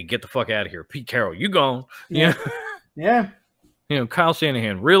Matt Nagy, get the fuck out of here. Pete Carroll, you gone. Yeah. Yeah. Kyle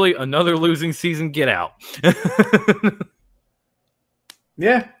Shanahan, really? Another losing season? Get out.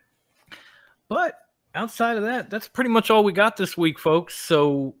 Yeah. But outside of that, that's pretty much all we got this week, folks.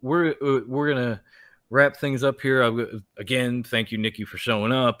 So we're gonna wrap things up here. Again, thank you, Nikki, for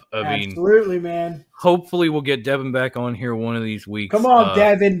showing up. Absolutely, man. Hopefully we'll get Devin back on here one of these weeks. Come on,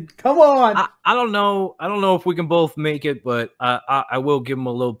 Devin. Come on. I don't know. I don't know if we can both make it, but I will give him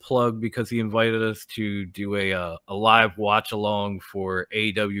a little plug because he invited us to do a live watch along for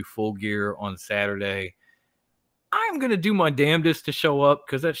AEW Full Gear on Saturday. I'm gonna do my damnedest to show up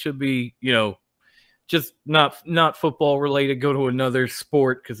because that should be, just not football related. Go to another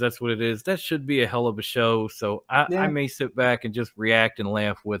sport because that's what it is. That should be a hell of a show. So I may sit back and just react and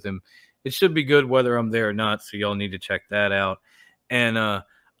laugh with him. It should be good whether I'm there or not. So y'all need to check that out. And I'm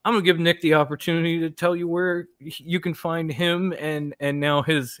gonna give Nick the opportunity to tell you where you can find him and now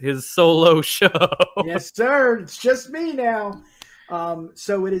his solo show. Yes, sir. It's just me now.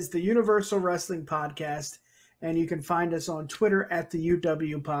 So it is the Universal Wrestling Podcast, and you can find us on Twitter at the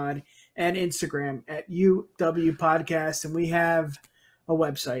UW Pod and Instagram at UW Podcast. And we have a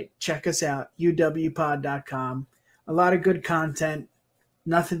website. Check us out, uwpod.com. A lot of good content.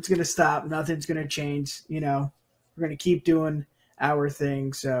 Nothing's going to stop. Nothing's going to change. We're going to keep doing our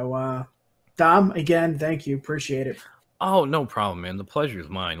thing. So, Dom, again, thank you. Appreciate it. Oh, no problem, man. The pleasure is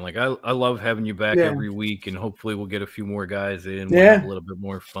mine. Like, I love having you back every week, and hopefully we'll get a few more guys in. We'll have a little bit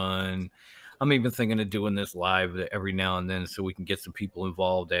more fun. I'm even thinking of doing this live every now and then so we can get some people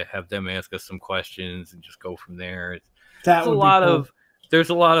involved, have them ask us some questions and just go from there. There's a lot of,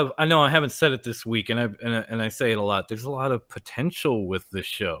 I know I haven't said it this week, and I say it a lot. There's a lot of potential with this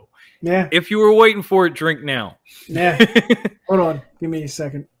show. Yeah. If you were waiting for it, drink now. Yeah. Hold on. Give me a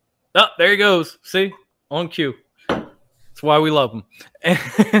second. Oh, there he goes. See? On cue. That's why we love him.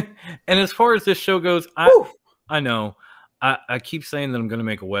 And as far as this show goes, I know. I keep saying that I'm going to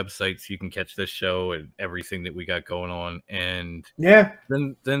make a website so you can catch this show and everything that we got going on. And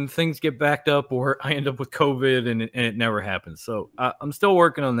then things get backed up or I end up with COVID and it never happens. So I'm still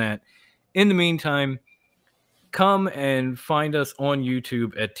working on that. In the meantime, come and find us on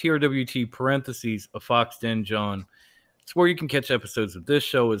YouTube at TRWT parentheses a Fox Den John. It's where you can catch episodes of this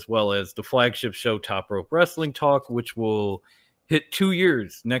show as well as the flagship show Top Rope Wrestling Talk, which will hit 2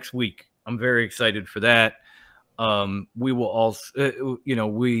 years next week. I'm very excited for that. We will also,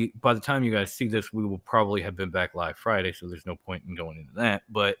 by the time you guys see this, we will probably have been back live Friday, so there's no point in going into that.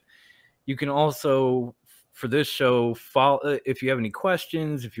 But you can also, for this show, follow if you have any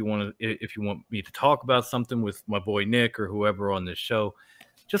questions, if you want me to talk about something with my boy Nick or whoever on this show,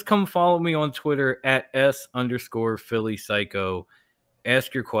 just come follow me on Twitter at @S_Philly Psycho.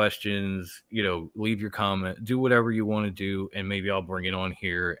 Ask your questions, leave your comment, do whatever you want to do, and maybe I'll bring it on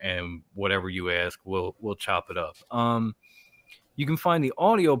here, and whatever you ask, we'll chop it up. You can find the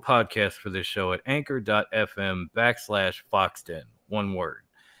audio podcast for this show at anchor.fm/FoxDen, one word.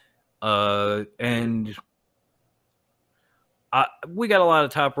 And we got a lot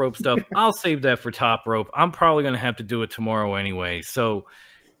of Top Rope stuff. I'll save that for Top Rope. I'm probably going to have to do it tomorrow anyway, so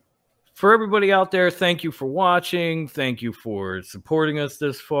for everybody out there, thank you for watching. Thank you for supporting us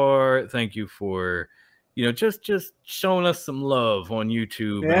this far. Thank you for, just showing us some love on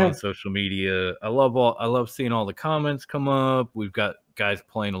YouTube and on social media. I love seeing all the comments come up. We've got guys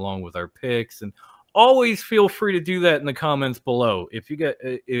playing along with our picks, and always feel free to do that in the comments below. If you get,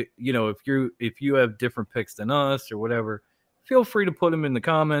 if you have different picks than us or whatever, feel free to put them in the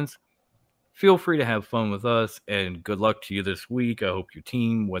comments. Feel free to have fun with us, and good luck to you this week. I hope your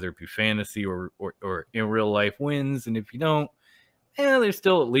team, whether it be fantasy or in real life, wins. And if you don't, there's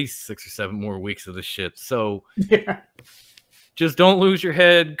still at least 6 or 7 more weeks of this shit. So just don't lose your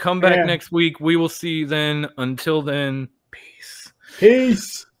head. Come back next week. We will see you then. Until then, peace.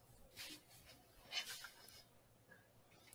 Peace.